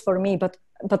examples for me, but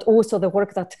also the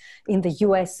work that in the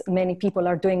US many people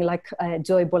are doing, like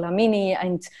Joy Bolamini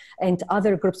and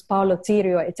other groups, Paolo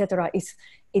Tirio, etc.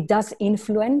 It does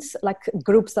influence like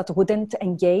groups that wouldn't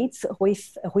engage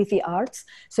with the arts.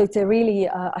 So it's a really,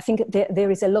 I think there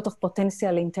is a lot of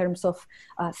potential in terms of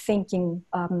thinking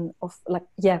of like,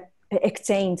 yeah,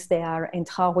 exchange there, and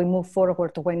how we move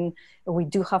forward when we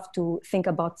do have to think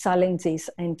about challenges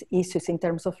and issues in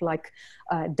terms of like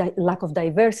lack of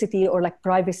diversity, or like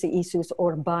privacy issues,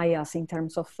 or bias in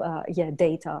terms of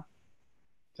data.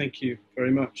 Thank you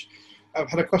very much. I've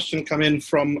had a question come in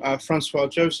from Francois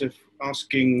Joseph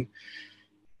asking,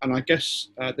 and I guess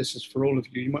this is for all of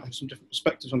you, you might have some different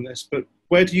perspectives on this, but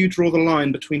where do you draw the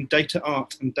line between data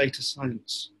art and data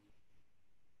science?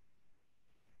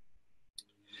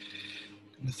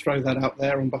 I'm going to throw that out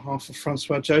there on behalf of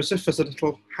Francois Joseph as a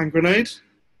little hand grenade.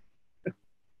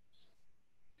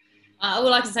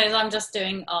 All I can say is I'm just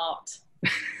doing art.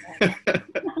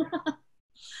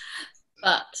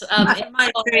 But in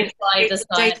my experience,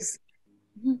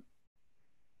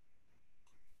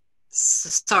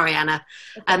 sorry, Anna.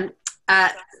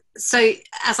 So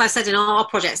as I said, in our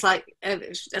projects, like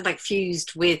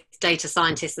fused with data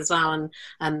scientists as well,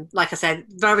 and like I said,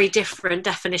 very different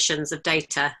definitions of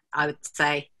data, I would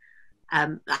say.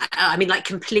 I mean, like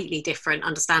completely different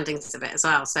understandings of it as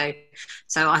well. So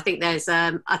I think there's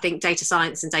I think data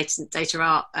science and data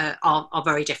art are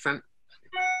very different.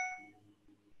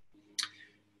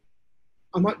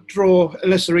 I might draw,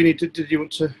 unless Irini, did you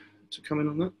want to come in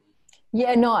on that?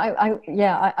 Yeah, no,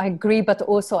 I agree, but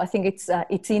also I think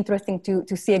it's interesting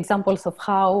to see examples of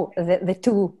how the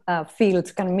two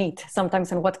fields can meet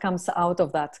sometimes, and what comes out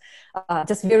of that.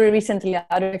 Just very recently,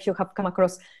 I don't know if you have come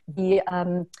across the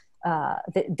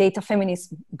data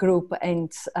feminist group,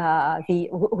 and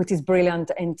which is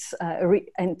brilliant, and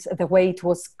the way it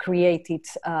was created.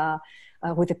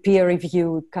 With a peer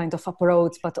review kind of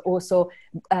approach, but also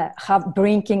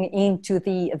bringing into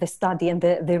the study and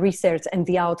the research and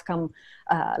the outcome,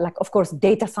 like of course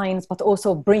data science, but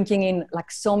also bringing in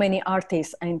like so many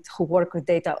artists and who work with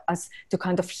data as to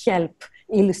kind of help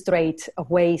illustrate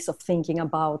ways of thinking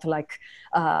about like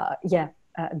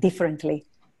differently.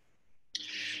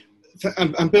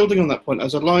 And building on that point,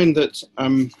 as a line that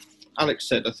Alex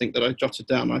said, I think that I jotted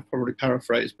down, I probably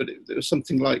paraphrased, but it was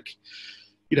something like,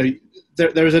 you know,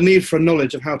 there is a need for a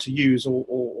knowledge of how to use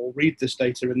or read this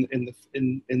data in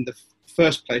the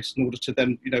first place in order to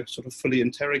then, you know, sort of fully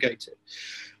interrogate it.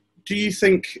 Do you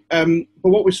think, but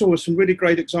what we saw was some really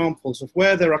great examples of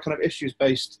where there are kind of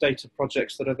issues-based data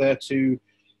projects that are there to, you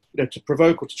know, to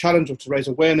provoke or to challenge or to raise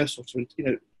awareness or to, you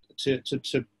know,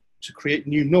 to create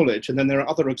new knowledge. And then there are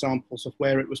other examples of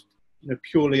where it was, you know,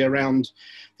 purely around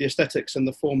the aesthetics and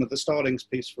the form of the starlings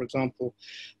piece, for example.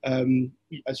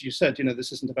 As you said, you know,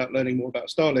 this isn't about learning more about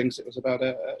starlings. It was about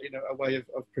a way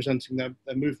of presenting their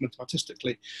movement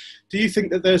artistically. Do you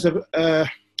think that there's a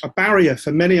barrier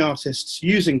for many artists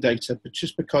using data, but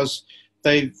just because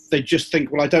they just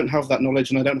think, well, I don't have that knowledge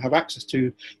and I don't have access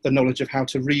to the knowledge of how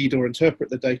to read or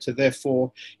interpret the data,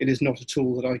 therefore it is not a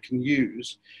tool that I can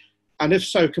use? And if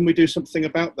so, can we do something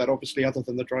about that? Obviously, other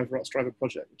than the DRIVA Ars Driver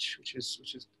project, which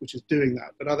is doing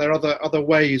that. But are there other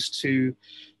ways to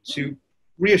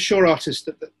reassure artists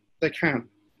that they can?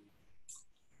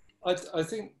 I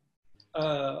think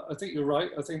you're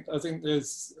right. I think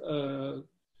there's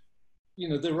you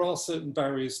know, there are certain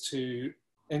barriers to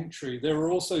entry. There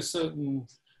are also certain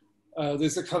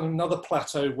there's a kind of another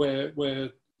plateau where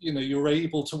you know, you're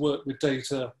able to work with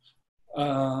data.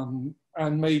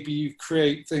 And maybe you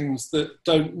create things that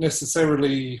don't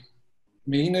necessarily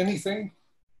mean anything.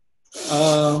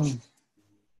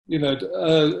 You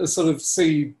know, sort of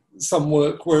see some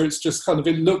work where it's just kind of,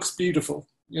 it looks beautiful,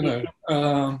 you know.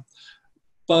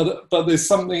 But there's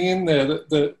something in there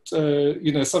that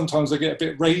you know, sometimes I get a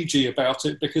bit ragey about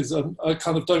it because I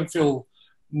kind of don't feel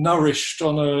nourished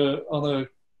I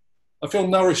feel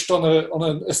nourished on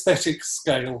an aesthetic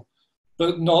scale,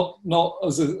 but not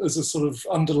as a sort of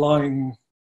underlying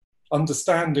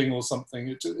understanding or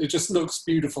something. It just looks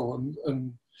beautiful,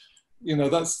 and you know,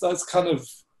 that's kind of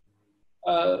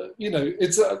you know,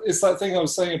 it's that thing I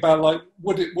was saying about, like,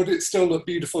 would it still look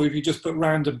beautiful if you just put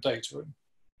random data in?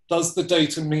 Does the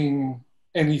data mean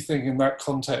anything in that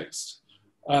context,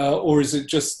 or is it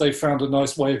just they found a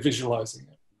nice way of visualizing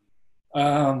it?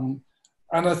 And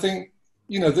I think,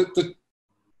 you know, the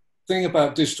thing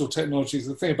about digital technologies,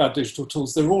 the thing about digital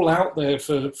tools, they're all out there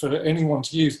for anyone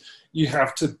to use. You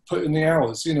have to put in the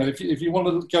hours. You know, if you want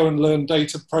to go and learn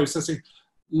data processing,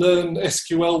 learn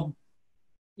SQL,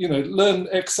 you know, learn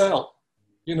Excel.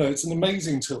 You know, it's an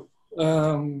amazing tool.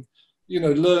 You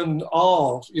know, learn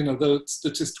R, you know, the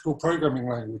statistical programming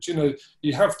language. You know,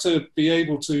 you have to be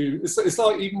able to, it's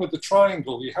like even with the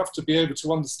triangle, you have to be able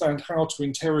to understand how to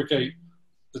interrogate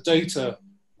the data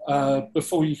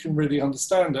before you can really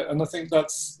understand it. And I think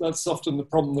that's often the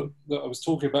problem that I was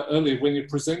talking about earlier, when you're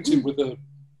presented with a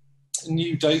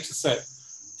new data set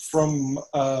from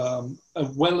a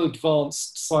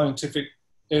well-advanced scientific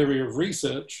area of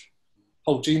research,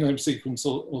 whole genome sequence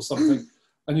or something,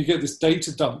 and you get this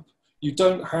data dump. You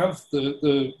don't have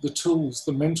the tools,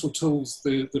 the mental tools,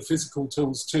 the physical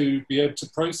tools to be able to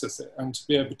process it and to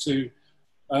be able to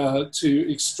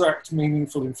extract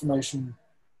meaningful information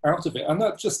out of it. And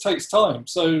that just takes time.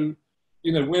 So,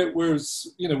 you know, whereas,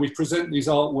 you know, we present these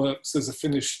artworks as a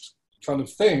finished kind of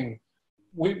thing,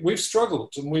 we've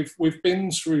struggled, and we've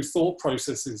been through thought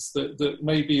processes that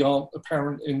maybe aren't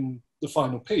apparent in the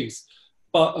final piece,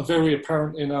 but are very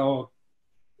apparent in our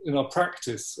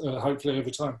practice, hopefully over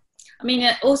time. I mean,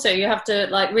 also you have to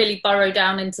like really burrow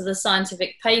down into the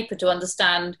scientific paper to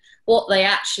understand what they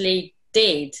actually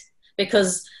did,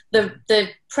 because the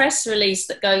press release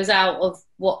that goes out of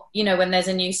what, you know, when there's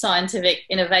a new scientific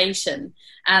innovation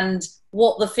and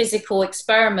what the physical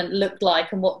experiment looked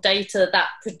like and what data that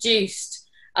produced,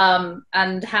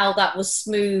 and how that was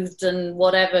smoothed and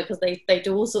whatever, because they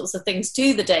do all sorts of things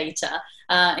to the data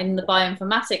in the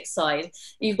bioinformatics side.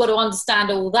 You've got to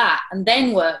understand all that and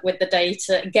then work with the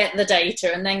data, get the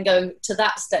data, and then go to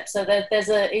that step. So there's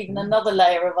even another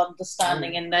layer of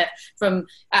understanding in there from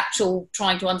actual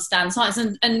trying to understand science.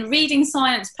 And reading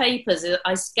science papers,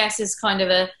 I guess, is kind of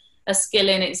a skill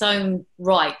in its own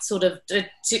right, sort of,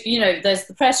 you know, there's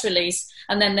the press release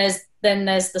and then there's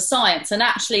the science, and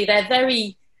actually they're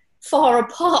very far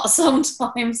apart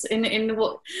sometimes in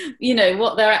what, you know,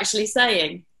 what they're actually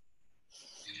saying.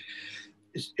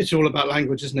 It's all about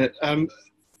language, isn't it?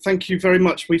 Thank you very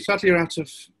much. We sadly are out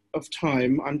of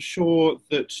time. I'm sure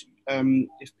that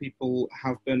if people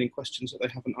have burning questions that they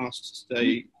haven't asked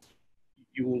today,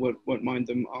 you all won't mind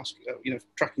them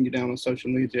tracking you down on social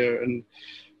media and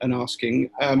asking.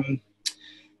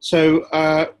 So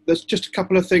there's just a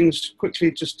couple of things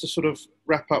quickly just to sort of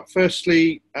wrap up.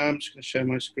 Firstly, I'm just going to share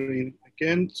my screen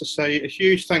again to say a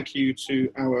huge thank you to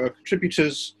our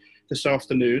contributors this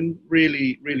afternoon.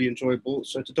 Really, really enjoyable.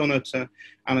 So to Donna, to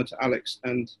Anna, to Alex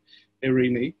and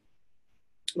Irini.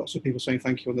 Lots of people saying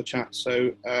thank you on the chat,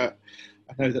 so I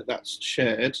know that that's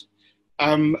shared.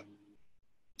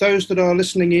 Those that are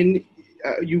listening in,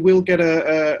 you will get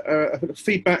a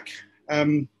feedback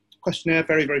questionnaire,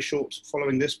 very, very short,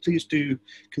 following this. Please do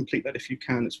complete that if you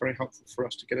can. It's very helpful for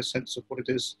us to get a sense of what it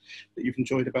is that you've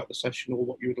enjoyed about the session or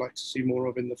what you would like to see more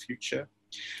of in the future.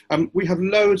 We have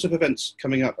loads of events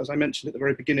coming up. As I mentioned at the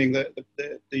very beginning,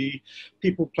 the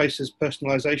People, Places,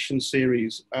 Personalisation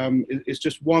series is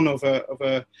just one of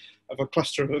a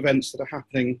cluster of events that are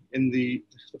happening in the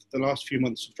last few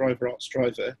months of Driver Arts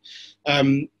Driver.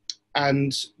 And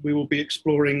we will be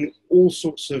exploring all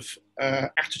sorts of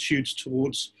attitudes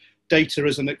towards data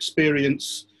as an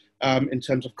experience in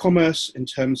terms of commerce, in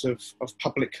terms of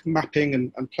public mapping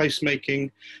and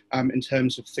placemaking, in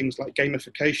terms of things like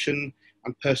gamification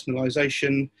and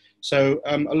personalization. So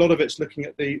a lot of it's looking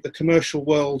at the commercial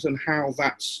world and how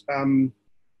that's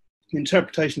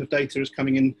interpretation of data is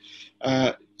coming in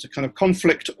to kind of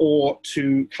conflict or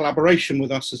to collaboration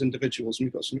with us as individuals. And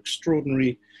we've got some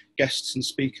extraordinary guests and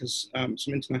speakers,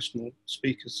 some international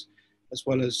speakers, as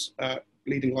well as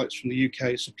leading lights from the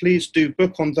UK. So please do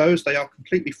book on those. They are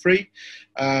completely free.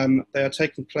 They are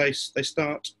taking place, they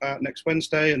start next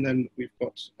Wednesday, and then we've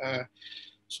got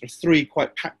sort of 3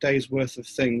 quite packed days worth of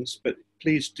things. But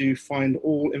please do find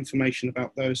all information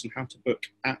about those and how to book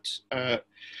at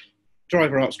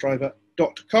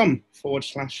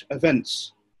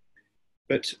driverartsdriver.com/events.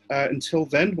 But until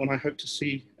then, when I hope to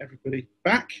see everybody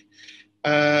back,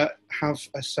 have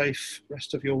a safe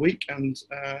rest of your week, and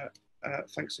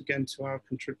thanks again to our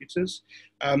contributors.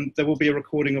 There will be a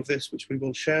recording of this which we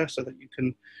will share so that you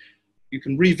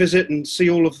can revisit and see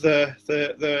all of the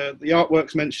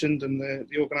artworks mentioned and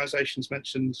the organisations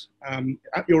mentioned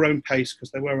at your own pace, because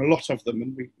there were a lot of them,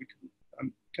 and we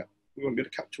won't be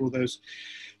able to capture all those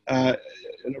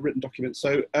in a written document.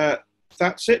 So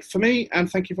that's it for me,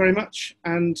 and thank you very much,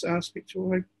 and I'll speak to you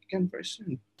all again very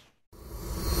soon.